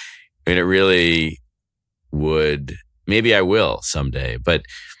 I mean, it really would. Maybe I will someday. But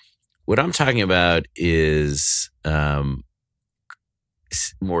what I'm talking about is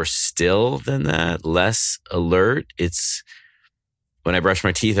more still than that, less alert. It's when I brush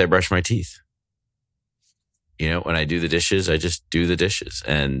my teeth, I brush my teeth. When I do the dishes, I just do the dishes.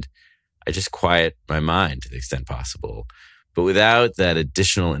 And I just quiet my mind to the extent possible. But without that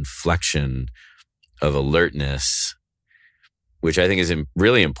additional inflection of alertness, which I think is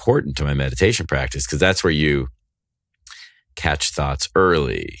really important to my meditation practice, because that's where you catch thoughts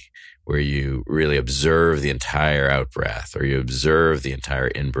early, where you really observe the entire out-breath or you observe the entire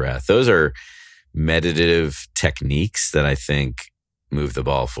in-breath. Those are meditative techniques that I think move the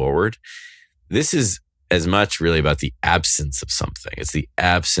ball forward. This is as much really about the absence of something. It's the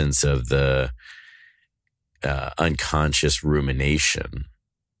absence of the unconscious rumination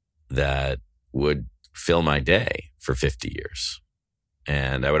that would fill my day for 50 years.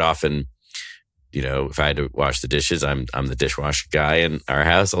 And I would often, if I had to wash the dishes, I'm the dishwasher guy in our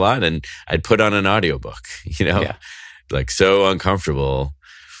house a lot, and I'd put on an audiobook, like so uncomfortable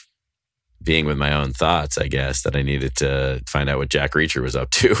being with my own thoughts, I guess, that I needed to find out what Jack Reacher was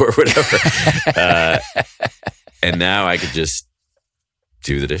up to or whatever. And now I could just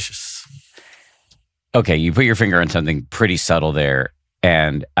do the dishes. Okay, you put your finger on something pretty subtle there.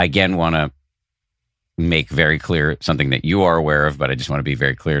 And I again want to make very clear something that you are aware of, but I just want to be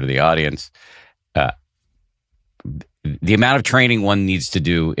very clear to the audience. The amount of training one needs to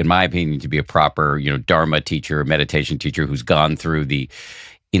do, in my opinion, to be a proper, Dharma teacher, meditation teacher who's gone through the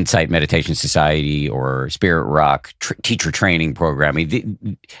Insight Meditation Society or Spirit Rock teacher training program.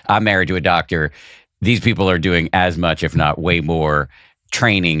 I'm married to a doctor. These people are doing as much, if not way more,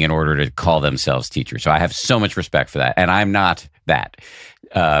 training in order to call themselves teachers. So I have so much respect for that. And I'm not that.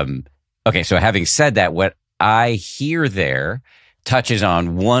 Okay, so having said that, what I hear there touches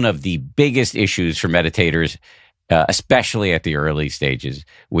on one of the biggest issues for meditators, especially at the early stages,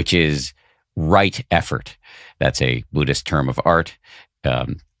 which is right effort. That's a Buddhist term of art.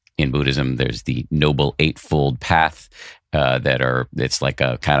 In Buddhism, there's the Noble Eightfold Path it's like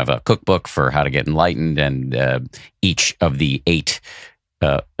a kind of a cookbook for how to get enlightened, and each of the eight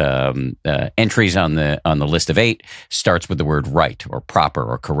entries on the list of eight starts with the word right or proper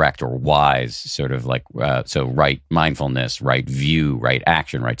or correct or wise, sort of like so right mindfulness, right view, right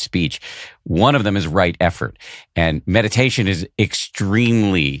action, right speech. One of them is right effort, and meditation is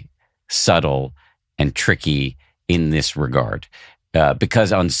extremely subtle and tricky in this regard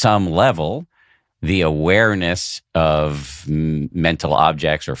because on some level, the awareness of mental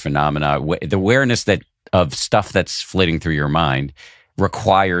objects or phenomena, the awareness of stuff that's flitting through your mind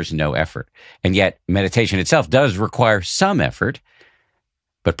requires no effort. And yet meditation itself does require some effort,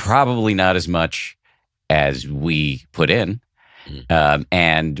 but probably not as much as we put in.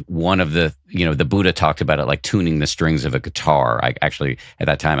 And one of the Buddha talked about it like tuning the strings of a guitar. I actually, at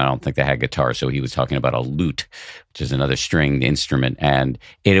that time, I don't think they had guitars, so he was talking about a lute, which is another stringed instrument. And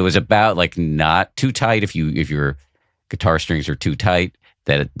it was about like not too tight. If your guitar strings are too tight,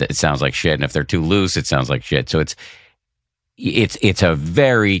 that it sounds like shit. And if they're too loose, it sounds like shit. So it's a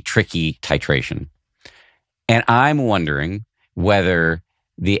very tricky titration. And I'm wondering whether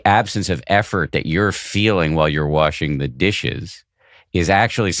the absence of effort that you're feeling while you're washing the dishes is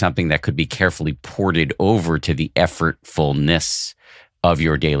actually something that could be carefully ported over to the effortfulness of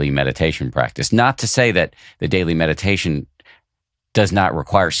your daily meditation practice. Not to say that the daily meditation does not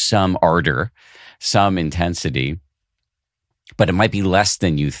require some ardor, some intensity, but it might be less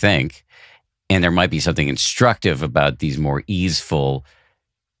than you think. And there might be something instructive about these more easeful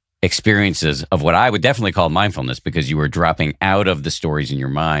experiences of what I would definitely call mindfulness, because you are dropping out of the stories in your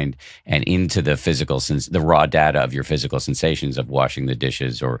mind and into the the raw data of your physical sensations of washing the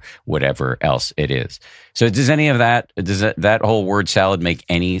dishes or whatever else it is. So does that whole word salad make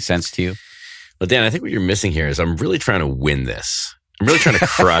any sense to you? Well, Dan, I think what you're missing here is I'm really trying to win this. I'm really trying to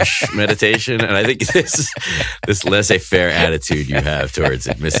crush meditation, and I think this laissez-faire attitude you have towards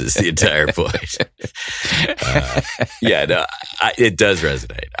it misses the entire point. It does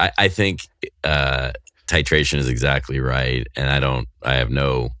resonate. I think titration is exactly right, and I have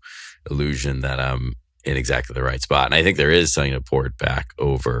no illusion that I'm in exactly the right spot. And I think there is something to pour it back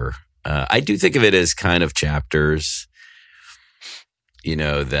over. I do think of it as kind of chapters,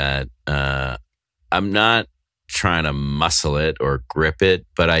 that I'm not trying to muscle it or grip it,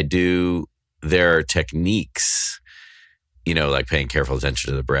 but there are techniques, like paying careful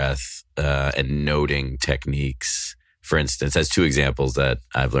attention to the breath and noting techniques. For instance, that's two examples that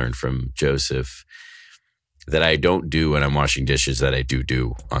I've learned from Joseph that I don't do when I'm washing dishes that I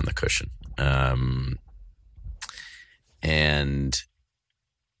do on the cushion. And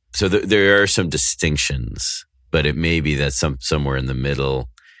so there are some distinctions, but it may be that somewhere in the middle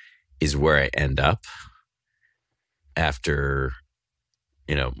is where I end up after,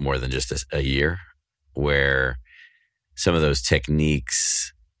 more than just a year, where some of those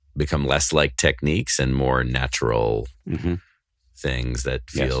techniques become less like techniques and more natural things that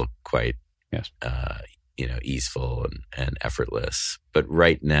feel quite, easeful and effortless. But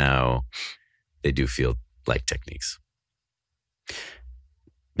right now, they do feel like techniques.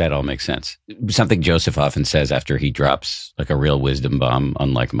 That all makes sense. Something Joseph often says after he drops like a real wisdom bomb,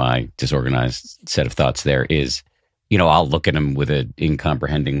 unlike my disorganized set of thoughts there, is, I'll look at him with an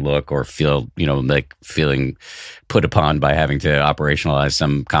incomprehending look or feel, like feeling put upon by having to operationalize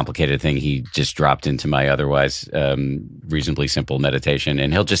some complicated thing he just dropped into my otherwise reasonably simple meditation.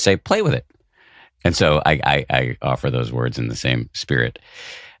 And he'll just say, play with it. And so I offer those words in the same spirit.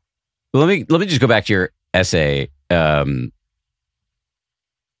 Let me just go back to your essay.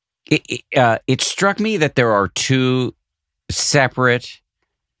 It struck me that there are two separate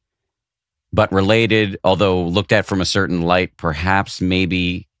but related, although looked at from a certain light, perhaps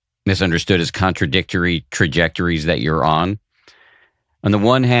maybe misunderstood as contradictory trajectories that you're on. On the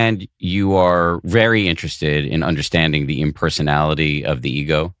one hand, you are very interested in understanding the impersonality of the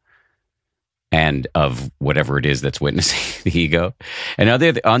ego and of whatever it is that's witnessing the ego. And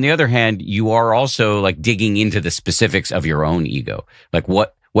on the other hand, you are also like digging into the specifics of your own ego. Like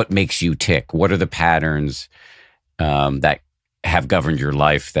what makes you tick? What are the patterns that have governed your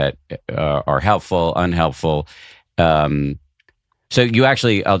life that are helpful, unhelpful? So you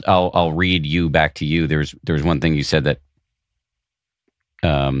actually, I'll read you back to you. There's one thing you said that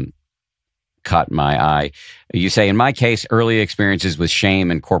caught my eye. You say, in my case, early experiences with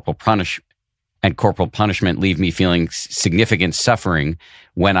shame and corporal punishment leave me feeling significant suffering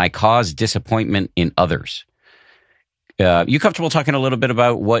when I cause disappointment in others. You comfortable talking a little bit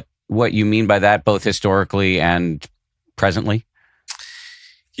about what you mean by that, both historically and presently?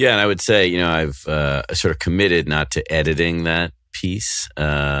 Yeah, and I would say, I've sort of committed not to editing that piece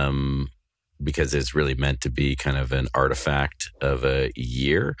because it's really meant to be kind of an artifact of a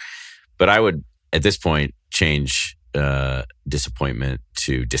year. But I would, at this point, change disappointment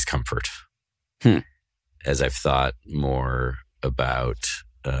to discomfort as I've thought more about,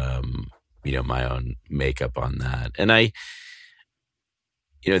 my own makeup on that. And I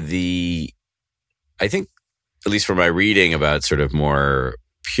think, at least from my reading about sort of more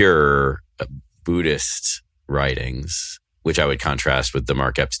pure Buddhist writings, which I would contrast with the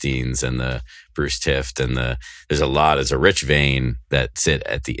Mark Epsteins and the Bruce Tift, and there's a rich vein that sit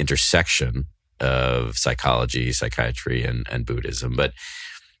at the intersection of psychology, psychiatry, and Buddhism. But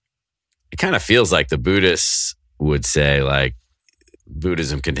it kind of feels like the Buddhists would say, like,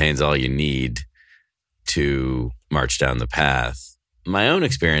 Buddhism contains all you need to march down the path. My own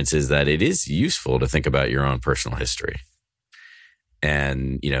experience is that it is useful to think about your own personal history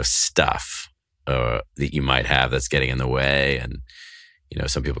and, stuff that you might have that's getting in the way. And,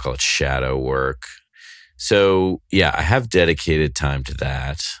 some people call it shadow work. So, yeah, I have dedicated time to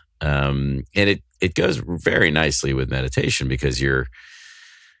that. And it goes very nicely with meditation because you're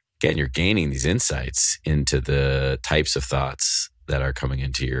gaining these insights into the types of thoughts that are coming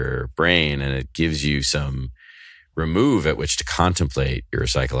into your brain, and it gives you some remove at which to contemplate your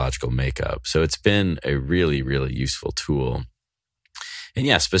psychological makeup. So it's been a really, really useful tool. And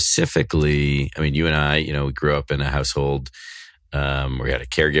yeah, specifically, I mean, you and I, we grew up in a household where we had a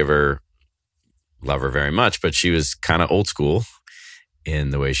caregiver, love her very much, but she was kind of old school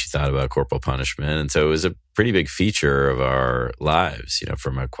in the way she thought about corporal punishment. And so it was a pretty big feature of our lives,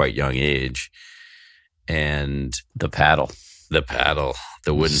 from a quite young age. And the paddle,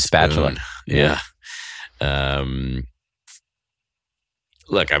 the wooden spatula. Spoon. Yeah.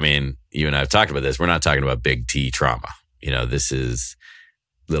 Look, I mean, you and I have talked about this. We're not talking about big T trauma. This is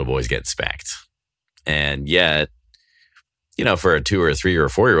little boys getting spanked. And yet, for a 2 or 3 or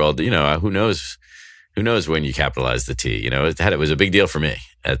 4 year old, who knows when you capitalize the T, it was a big deal for me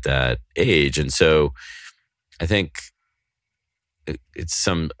at that age. And so I think it's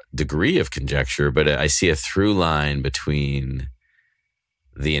some degree of conjecture, but I see a through line between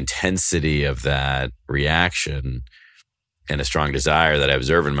the intensity of that reaction and a strong desire that I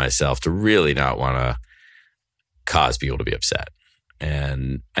observe in myself to really not want to cause people to be upset.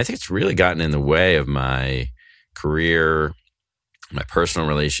 And I think it's really gotten in the way of my career, my personal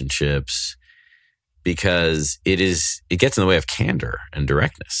relationships, because it gets in the way of candor and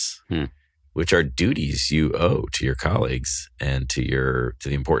directness, which are duties you owe to your colleagues and to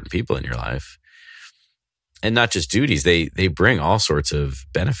the important people in your life. And not just duties, they bring all sorts of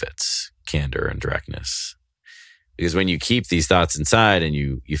benefits, candor and directness. Because when you keep these thoughts inside and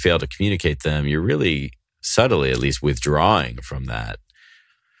you fail to communicate them, you're really subtly, at least, withdrawing from that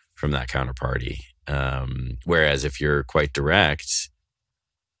counterparty. Whereas if you're quite direct,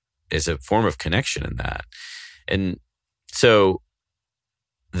 it's a form of connection in that. And so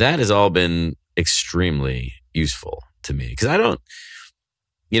that has all been extremely useful to me because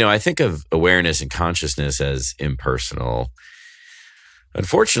I think of awareness and consciousness as impersonal.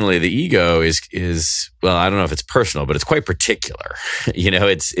 Unfortunately, the ego is well, I don't know if it's personal, but it's quite particular.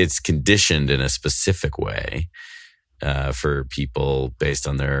 It's conditioned in a specific way for people based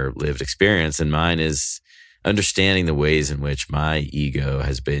on their lived experience. And mine is understanding the ways in which my ego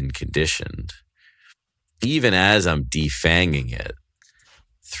has been conditioned, even as I'm defanging it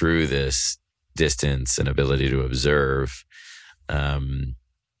through this distance and ability to observe.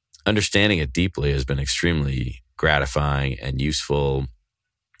 Understanding it deeply has been extremely gratifying and useful.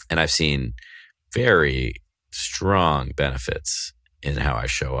 And I've seen very strong benefits in how I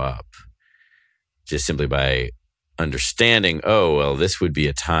show up just simply by understanding, this would be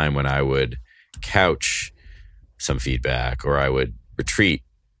a time when I would couch some feedback or I would retreat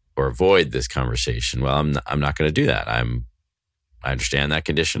or avoid this conversation. Well, I'm not going to do that. I understand that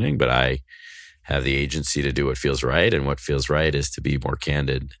conditioning, but I have the agency to do what feels right. And what feels right is to be more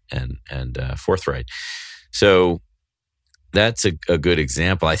candid and forthright. So that's a good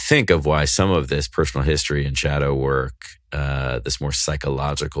example, I think, of why some of this personal history and shadow work, this more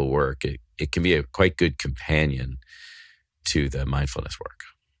psychological work, it can be a quite good companion to the mindfulness work.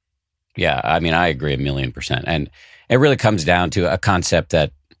 Yeah, I mean, I agree 1,000,000%. And it really comes down to a concept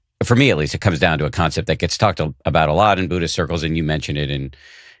that, for me at least, it comes down to a concept that gets talked about a lot in Buddhist circles, and you mentioned it in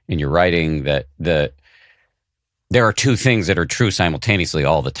your writing, that there are two things that are true simultaneously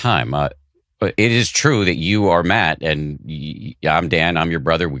all the time. But it is true that you are Matt, and I'm Dan. I'm your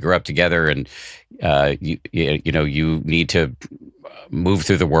brother. We grew up together, and you need to move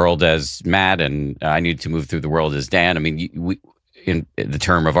through the world as Matt, and I need to move through the world as Dan. I mean, in the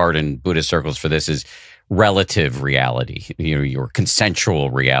term of art in Buddhist circles for this is relative reality, your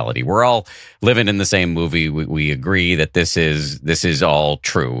consensual reality. We're all living in the same movie. We agree that this is all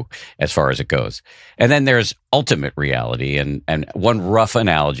true as far as it goes. And then there's ultimate reality. And one rough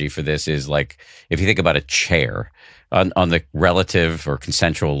analogy for this is like, if you think about a chair on the relative or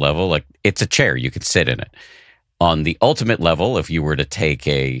consensual level, like it's a chair, you could sit in it. On the ultimate level, if you were to take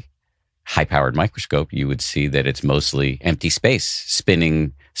a high-powered microscope, you would see that it's mostly empty space,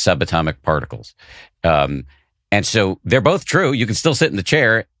 spinning subatomic particles. And so they're both true. You can still sit in the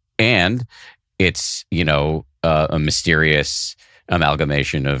chair, and it's, a mysterious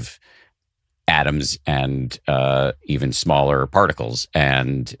amalgamation of atoms and even smaller particles.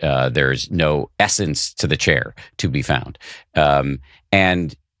 And there's no essence to the chair to be found.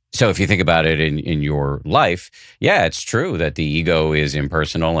 And so if you think about it in your life, yeah, it's true that the ego is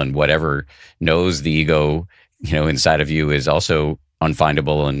impersonal, and whatever knows the ego, inside of you is also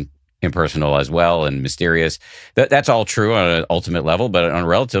unfindable and impersonal as well, and mysterious. That's all true on an ultimate level, but on a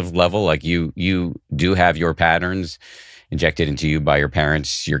relative level, like you do have your patterns injected into you by your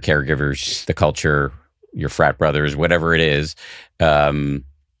parents, your caregivers, the culture, your frat brothers, whatever it is.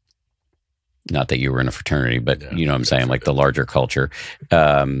 Not that you were in a fraternity, but you know what I'm saying, like the larger culture.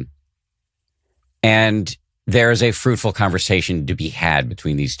 And there's a fruitful conversation to be had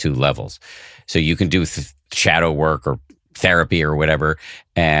between these two levels. So you can do shadow work or therapy or whatever,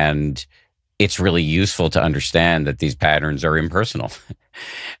 and it's really useful to understand that these patterns are impersonal.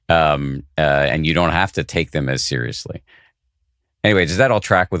 And you don't have to take them as seriously. Anyway, does that all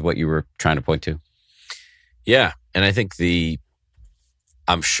track with what you were trying to point to? Yeah. And I think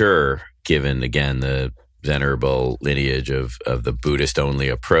I'm sure, given, again, the venerable lineage of the Buddhist-only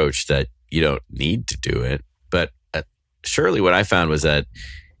approach, that you don't need to do it. But surely what I found was that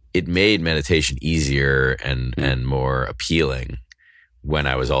it made meditation easier and more appealing when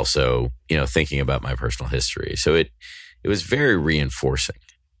I was also, thinking about my personal history. So it was very reinforcing,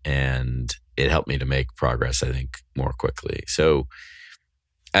 and it helped me to make progress, I think, more quickly. So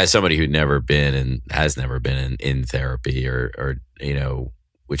as somebody who'd never been and has never been in therapy or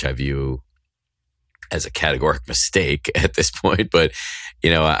which I view as a categoric mistake at this point, but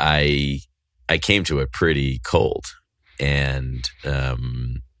I came to it pretty cold, and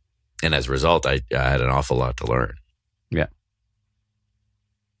as a result, I had an awful lot to learn. Yeah.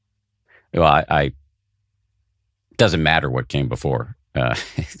 Well, I doesn't matter what came before.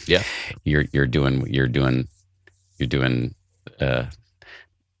 Yeah, you're doing the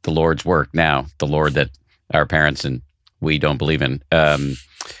Lord's work now, the Lord that our parents and we don't believe in.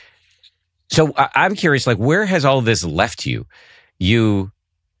 So I'm curious, like, where has all this left you?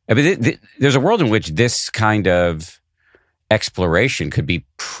 There's a world in which this kind of exploration could be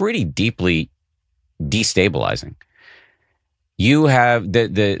pretty deeply destabilizing. You have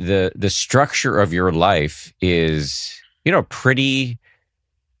the structure of your life is, pretty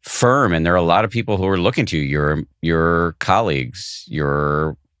firm, and there are a lot of people who are looking to you, your colleagues,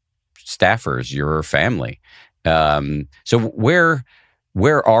 your staffers, your family. So where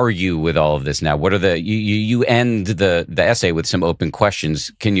are you with all of this now? What are you end the essay with some open questions.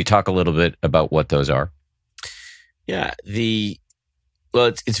 Can you talk a little bit about what those are? Yeah,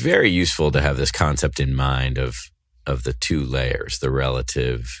 it's very useful to have this concept in mind of the two layers, the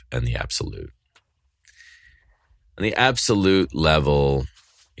relative and the absolute. On the absolute level,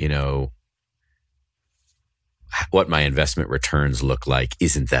 what my investment returns look like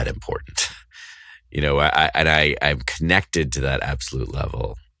isn't that important. I'm connected to that absolute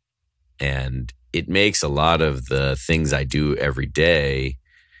level, and it makes a lot of the things I do every day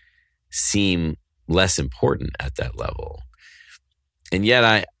seem less important at that level. And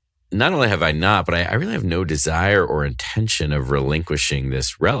yet not only have I not, but I really have no desire or intention of relinquishing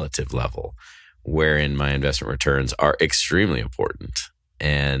this relative level, wherein my investment returns are extremely important.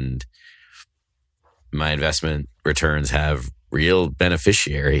 And my investment returns have real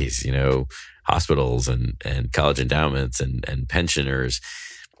beneficiaries, hospitals and college endowments and pensioners.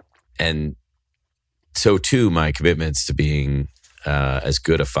 And so too, my commitments to being as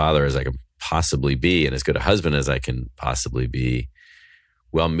good a father as I can possibly be and as good a husband as I can possibly be,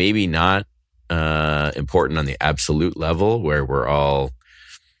 well, maybe not important on the absolute level where we're all,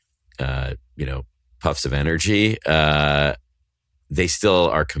 puffs of energy. They still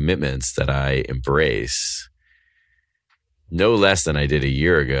are commitments that I embrace no less than I did a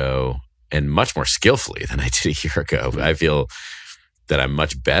year ago, and much more skillfully than I did a year ago. I feel that I'm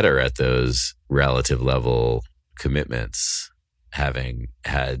much better at those relative level commitments, having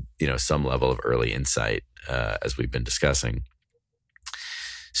had, some level of early insight, as we've been discussing.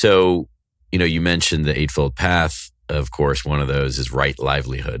 So, you mentioned the Eightfold Path. Of course, one of those is right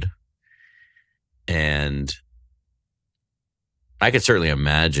livelihood. And I could certainly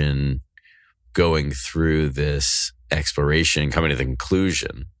imagine going through this exploration, coming to the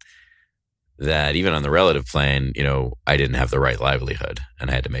conclusion that even on the relative plane, I didn't have the right livelihood and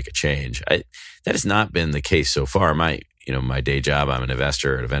I had to make a change. That has not been the case so far. My day job, I'm an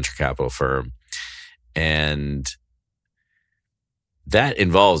investor at a venture capital firm. And that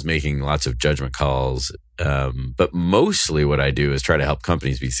involves making lots of judgment calls. But mostly what I do is try to help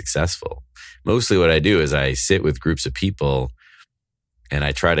companies be successful. Mostly what I do is I sit with groups of people and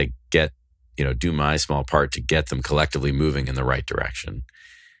I try to do my small part to get them collectively moving in the right direction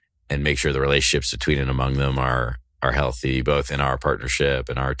and make sure the relationships between and among them are healthy, both in our partnership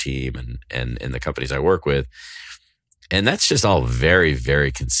and our team and in the companies I work with. And that's just all very,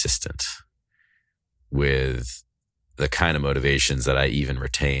 very consistent with the kind of motivations that I even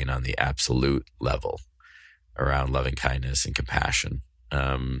retain on the absolute level around loving kindness and compassion.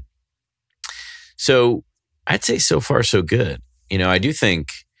 So I'd say so far so good. I do think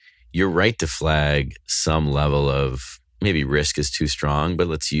you're right to flag some level of, maybe risk is too strong, but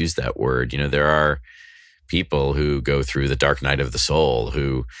let's use that word. There are people who go through the dark night of the soul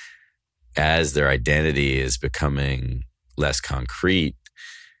who, as their identity is becoming less concrete,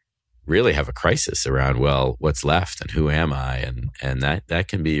 really have a crisis around, well, what's left and who am I? And that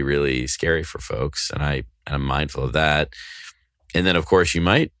can be really scary for folks. And I'm mindful of that. And then, of course, you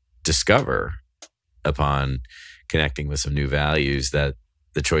might discover upon connecting with some new values that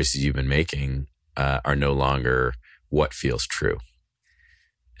the choices you've been making are no longer what feels true.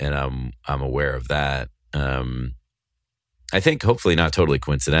 And I'm aware of that. I think hopefully not totally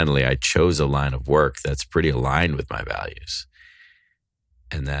coincidentally, I chose a line of work that's pretty aligned with my values.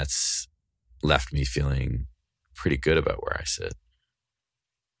 And that's left me feeling pretty good about where I sit.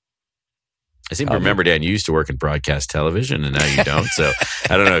 I seem to remember, Dan, you used to work in broadcast television and now you don't. So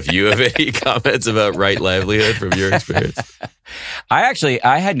I don't know if you have any comments about right livelihood from your experience. I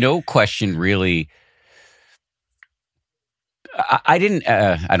had no question really. I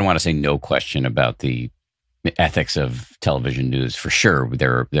don't want to say no question about the ethics of television news. For sure,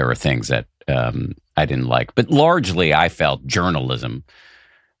 there are things that I didn't like. But largely, I felt journalism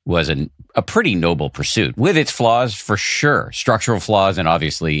was a pretty noble pursuit with its flaws, for sure. Structural flaws and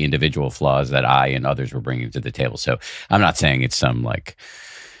obviously individual flaws that I and others were bringing to the table. So I'm not saying it's some I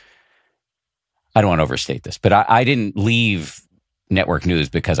don't want to overstate this, but I didn't leave network news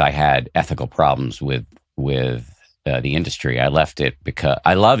because I had ethical problems with the industry. I left it because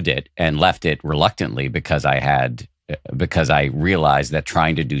I loved it and left it reluctantly because I realized that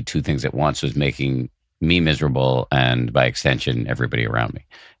trying to do two things at once was making me miserable and by extension, everybody around me.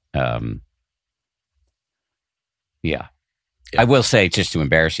 Yeah. I will say, just to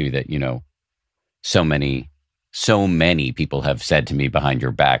embarrass you, that, so many people have said to me behind your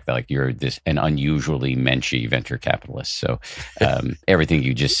back that you're an unusually menschy venture capitalist. So everything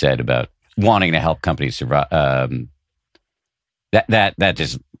you just said about wanting to help companies survive, that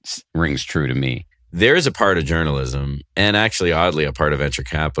just rings true to me. There is a part of journalism, and actually oddly a part of venture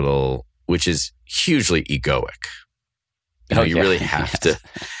capital, which is hugely egoic. You really have to,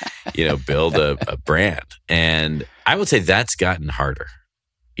 build a brand. And I would say that's gotten harder.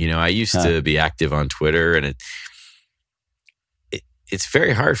 I used to be active on Twitter, and it's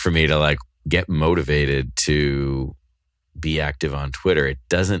very hard for me to get motivated to be active on Twitter. It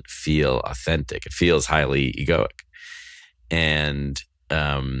doesn't feel authentic. It feels highly egoic. And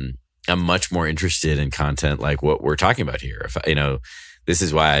I'm much more interested in content like what we're talking about here. This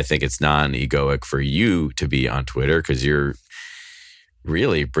is why I think it's non-egoic for you to be on Twitter, because you're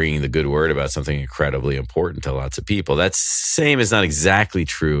really bringing the good word about something incredibly important to lots of people. That's same is not exactly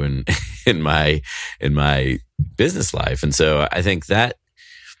true in my business life. And so I think that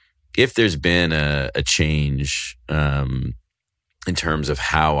if there's been a change in terms of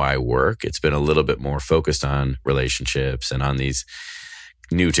how I work, it's been a little bit more focused on relationships and on these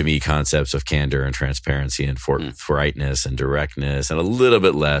new to me concepts of candor and transparency and forthrightness and directness, and a little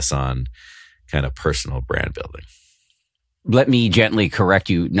bit less on kind of personal brand building. Let me gently correct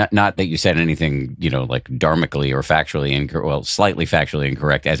you. Not that you said anything, dharmically or factually slightly factually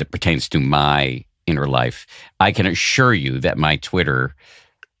incorrect as it pertains to my inner life. I can assure you that my Twitter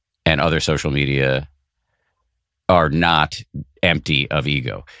and other social media are not empty of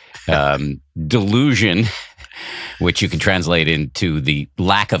ego. Delusion, which you can translate into the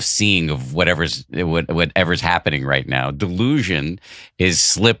lack of seeing of whatever's happening right now. Delusion is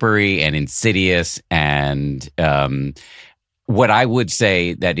slippery and insidious, and what I would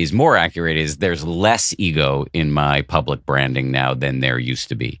say that is more accurate is there's less ego in my public branding now than there used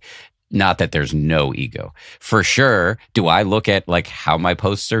to be. Not that there's no ego. For sure, do I look at like how my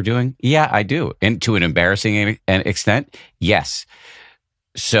posts are doing? Yeah, I do. And to an embarrassing extent, yes.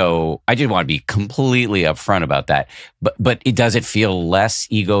 So I just want to be completely upfront about that. But does it feel less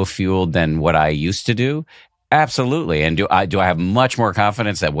ego fueled than what I used to do? Absolutely. And do I have much more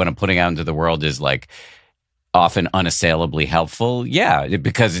confidence that what I'm putting out into the world is like often unassailably helpful? Yeah,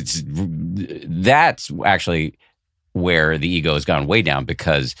 because that's actually where the ego has gone way down,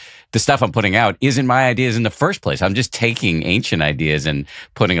 because the stuff I'm putting out isn't my ideas in the first place. I'm just taking ancient ideas and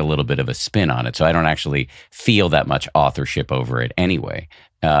putting a little bit of a spin on it. So I don't actually feel that much authorship over it anyway.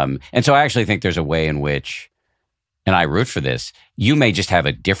 And so I actually think there's a way in which, and I root for this, you may just have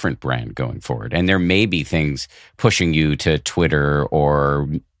a different brand going forward. And there may be things pushing you to Twitter or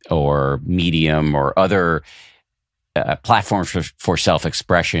Medium or other platforms for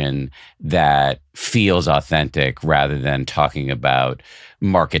self-expression that feels authentic rather than talking about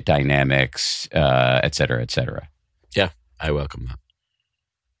market dynamics, et cetera, et cetera. Yeah, I welcome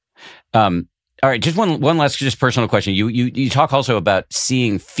that. All right, just one last just personal question. You talk also about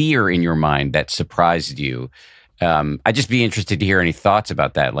seeing fear in your mind that surprised you. I'd just be interested to hear any thoughts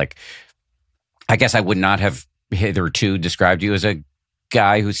about that. Like, I guess I would not have hitherto described you as a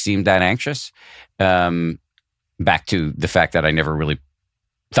guy who seemed that anxious. Back to the fact that I never really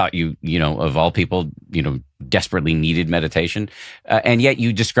thought you of all people, desperately needed meditation. And yet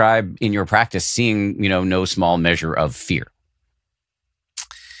you describe in your practice seeing, no small measure of fear.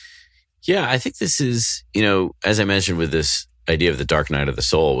 Yeah, I think this is, as I mentioned with this idea of the dark night of the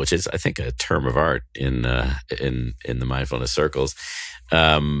soul, which is, I think, a term of art in the mindfulness circles.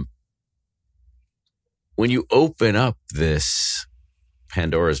 When you open up this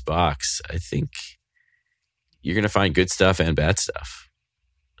Pandora's box, I think you're going to find good stuff and bad stuff.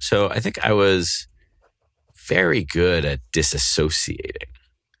 So I think I was very good at disassociating,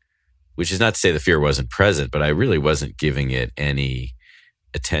 which is not to say the fear wasn't present, but I really wasn't giving it any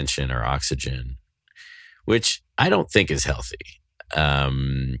attention or oxygen, which I don't think is healthy.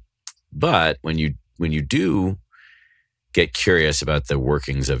 But when you do get curious about the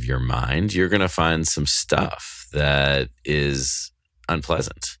workings of your mind, you're going to find some stuff that is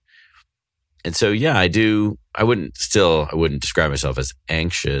unpleasant. And so, yeah, I wouldn't describe myself as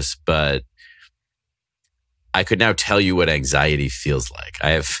anxious, but I could now tell you what anxiety feels like.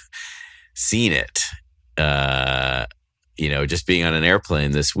 I have seen it. Just being on an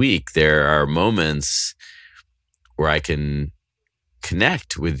airplane this week, there are moments where I can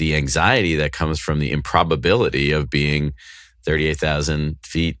connect with the anxiety that comes from the improbability of being 38,000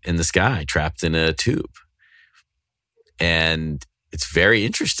 feet in the sky, trapped in a tube. And it's very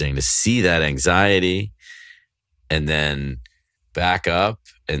interesting to see that anxiety and then back up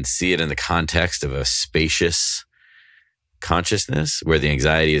and see it in the context of a spacious consciousness where the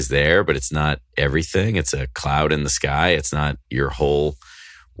anxiety is there, but it's not everything. It's a cloud in the sky. It's not your whole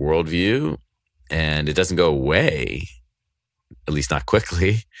worldview, and it doesn't go away, at least not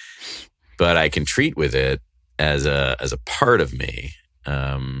quickly, but I can treat with it as a part of me,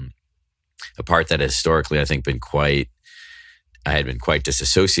 a part that historically I think I had been quite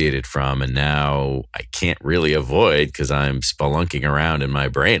disassociated from, and now I can't really avoid because I'm spelunking around in my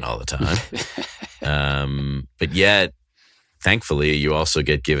brain all the time. But yet, thankfully, you also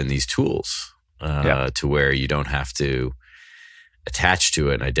get given these tools to where you don't have to attach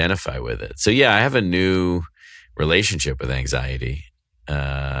to it and identify with it. So yeah, I have a new relationship with anxiety,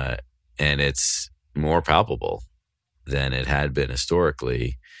 and it's more palpable than it had been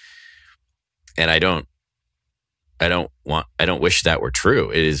historically. And I don't wish that were true.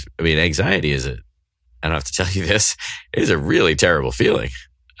 It is, anxiety I don't have to tell you this, it is a really terrible feeling.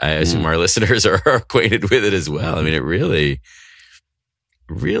 I assume our listeners are acquainted with it as well. It really,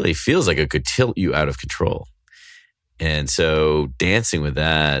 really feels like it could tilt you out of control. And so dancing with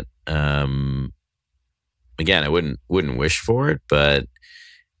that, again, I wouldn't wish for it, but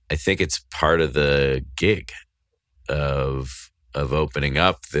I think it's part of the gig of opening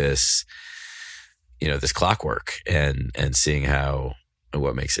up this, this clockwork and seeing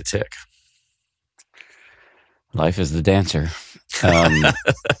what makes it tick. Life is the dancer. I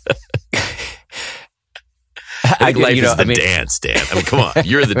think life is the dance, Dan. Come on.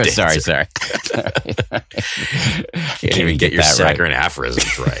 You're the dancer. Sorry. Can't even get your saccharine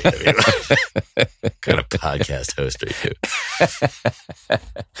aphorisms right. What kind of podcast host are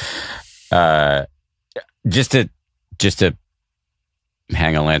you? Just to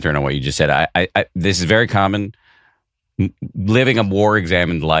hang a lantern on what you just said. I this is very common. Living a more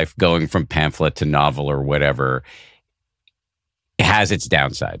examined life, going from pamphlet to novel or whatever, has its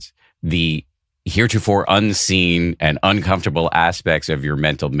downsides. The heretofore unseen and uncomfortable aspects of your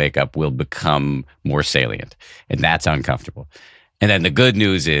mental makeup will become more salient. And that's uncomfortable. And then the good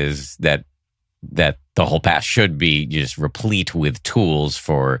news is that the whole path should be just replete with tools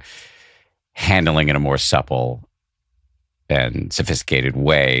for handling in a more supple and sophisticated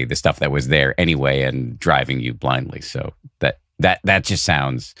way the stuff that was there anyway and driving you blindly. So that just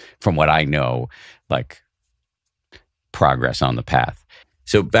sounds, from what I know, like progress on the path.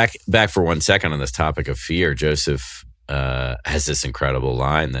 So back for 1 second on this topic of fear, Joseph has this incredible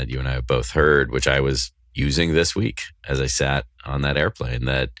line that you and I have both heard, which I was using this week as I sat on that airplane,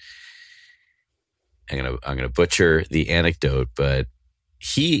 that I'm gonna butcher the anecdote, but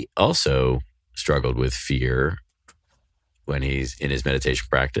he also struggled with fear when he's in his meditation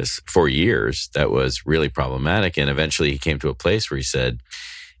practice for years. That was really problematic. And eventually he came to a place where he said,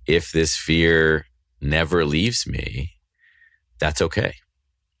 if this fear never leaves me, that's okay.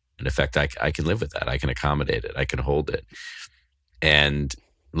 In effect, I can live with that. I can accommodate it. I can hold it. And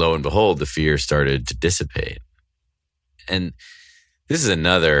lo and behold, the fear started to dissipate. And this is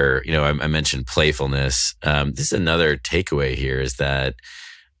another, I mentioned playfulness. This is another takeaway here, is that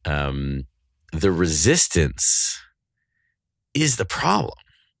the resistance is the problem.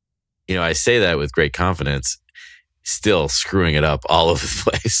 I say that with great confidence, still screwing it up all over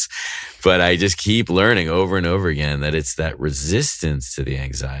the place. But I just keep learning over and over again that it's that resistance to the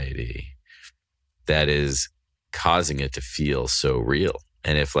anxiety that is causing it to feel so real.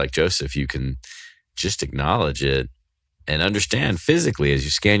 And if, like Joseph, you can just acknowledge it and understand physically as you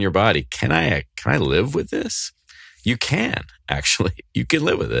scan your body, can I live with this? You can, actually. You can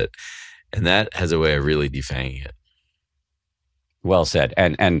live with it. And that has a way of really defanging it. Well said.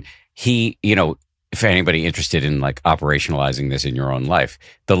 And he, if anybody interested in like operationalizing this in your own life,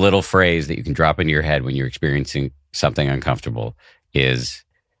 the little phrase that you can drop into your head when you're experiencing something uncomfortable is,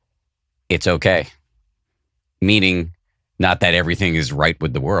 it's okay. Meaning, not that everything is right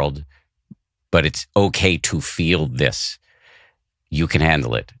with the world, but it's okay to feel this. You can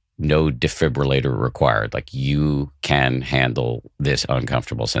handle it. No defibrillator required. Like, you can handle this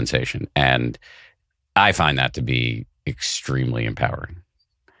uncomfortable sensation. And I find that to be extremely empowering.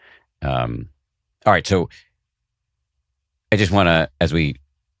 All right, so I just want to, as we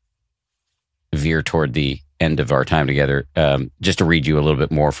veer toward the end of our time together, just to read you a little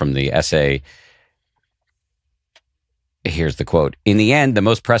bit more from the essay. Here's the quote. In the end, the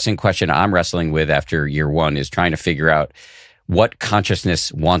most pressing question I'm wrestling with after year one is trying to figure out what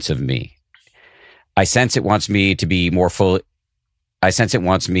consciousness wants of me. I sense it wants me to more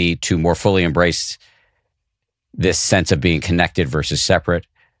fully embrace this sense of being connected versus separate.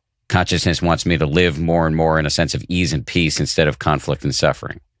 Consciousness wants me to live more and more in a sense of ease and peace instead of conflict and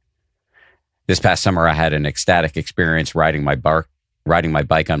suffering. This past summer, I had an ecstatic experience riding my bike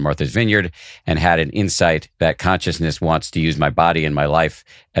on Martha's Vineyard, and had an insight that consciousness wants to use my body and my life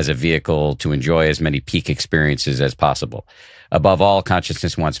as a vehicle to enjoy as many peak experiences as possible. Above all,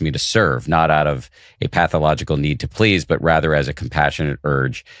 consciousness wants me to serve, not out of a pathological need to please, but rather as a compassionate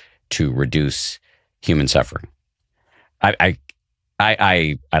urge to reduce human suffering. I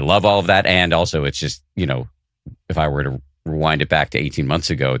love all of that. And also, it's just, if I were to rewind it back to 18 months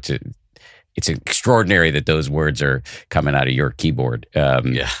ago, it's extraordinary that those words are coming out of your keyboard.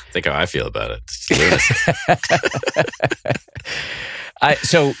 Yeah, think how I feel about it. I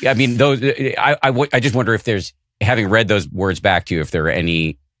just wonder if there's, having read those words back to you, if there are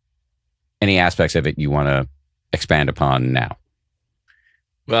any aspects of it you want to expand upon now.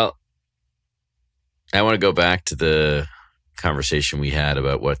 Well, I want to go back to the conversation we had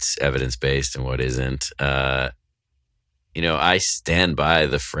about what's evidence-based and what isn't. I stand by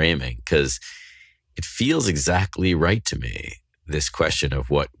the framing because it feels exactly right to me. This question of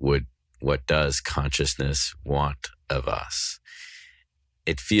what does consciousness want of us?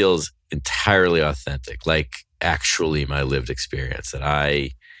 It feels entirely authentic, like actually my lived experience, that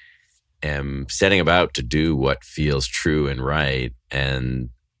I am setting about to do what feels true and right. And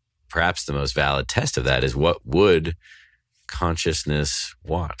perhaps the most valid test of that is, what would consciousness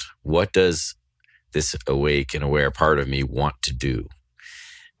want? What does this awake and aware part of me want to do?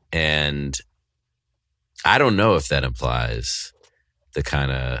 And I don't know if that implies the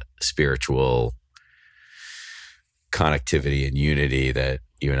kind of spiritual connectivity and unity that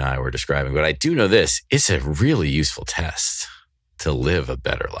you and I were describing. But I do know this: it's a really useful test to live a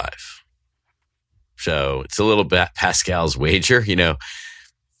better life. So it's a little bit Pascal's wager,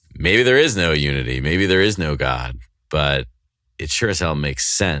 maybe there is no unity, maybe there is no God, but it sure as hell makes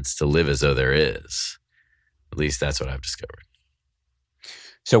sense to live as though there is. At least that's what I've discovered.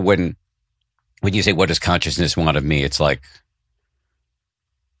 So when you say, what does consciousness want of me? It's like,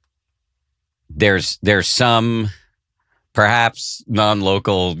 there's some perhaps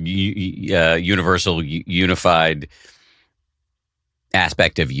non-local, universal, unified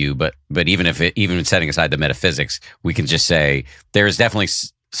aspect of you, but even setting aside the metaphysics, we can just say there's definitely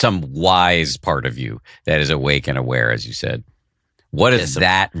some wise part of you that is awake and aware, as you said. What does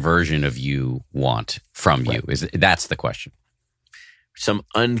that version of you want from you? That's the question. Some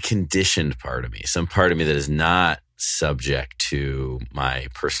unconditioned part of me, some part of me that is not subject to my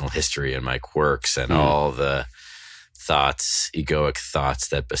personal history and my quirks and all the egoic thoughts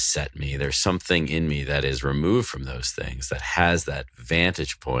that beset me. There's something in me that is removed from those things, that has that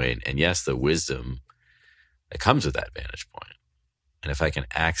vantage point, and yes, the wisdom that comes with that vantage point. And if I can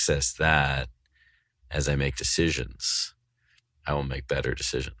access that as I make decisions, I will make better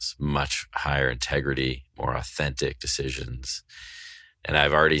decisions, much higher integrity, more authentic decisions. And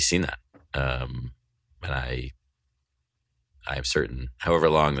I've already seen that. And I am certain, however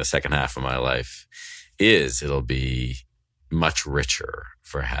long the second half of my life is, it'll be much richer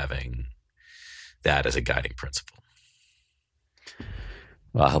for having that as a guiding principle.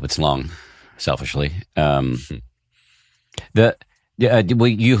 Well, I hope it's long, selfishly. Will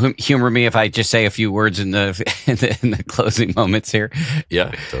you humor me if I just say a few words in the closing moments here?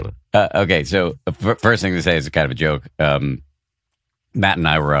 Yeah, totally. Okay, so first thing to say is kind of a joke. Matt and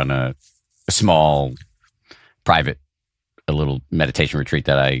I were on a small, private, a little meditation retreat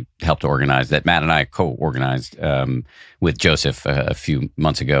that I helped organize, that Matt and I co-organized with Joseph a few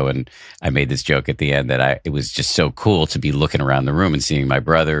months ago. And I made this joke at the end that it was just so cool to be looking around the room and seeing my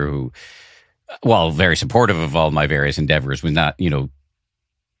brother, who, while very supportive of all my various endeavors, was not, in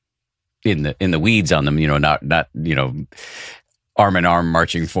the weeds on them, not arm in arm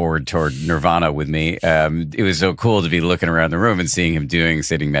marching forward toward nirvana with me. It was so cool to be looking around the room and seeing him doing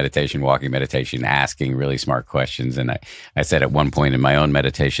sitting meditation, walking meditation, asking really smart questions. And I said at one point in my own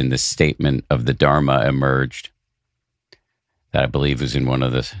meditation, this statement of the Dharma emerged that I believe was in one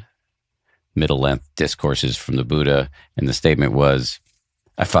of the middle length discourses from the Buddha. And the statement was,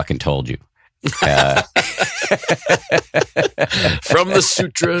 I fucking told you. From the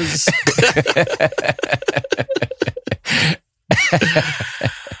sutras.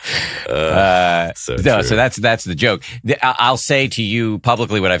 So that's the joke. I'll say to you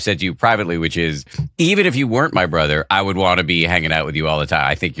publicly what I've said to you privately, which is, even if you weren't my brother, I would want to be hanging out with you all the time.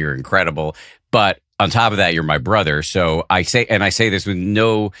 I think you're incredible. But on top of that, you're my brother. So I say this with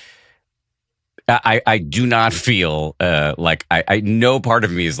no, I do not feel like no part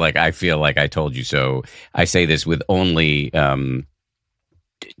of me is like, I feel like I told you so. I say this with only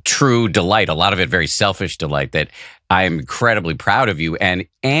true delight, a lot of it very selfish delight, that I am incredibly proud of you, and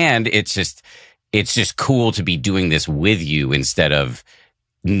it's just cool to be doing this with you instead of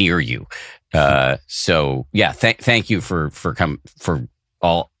near you. So yeah, thank you for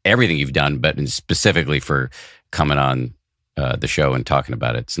everything you've done, but specifically for coming on the show and talking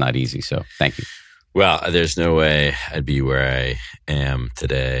about it. It's not easy, so thank you. Well, there's no way I'd be where I am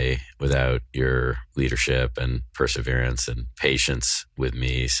today without your leadership and perseverance and patience with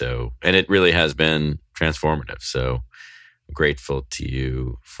me. So, and it really has been transformative. So I'm grateful to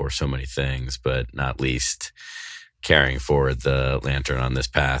you for so many things, but not least carrying forward the lantern on this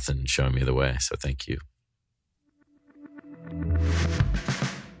path and showing me the way. So thank you.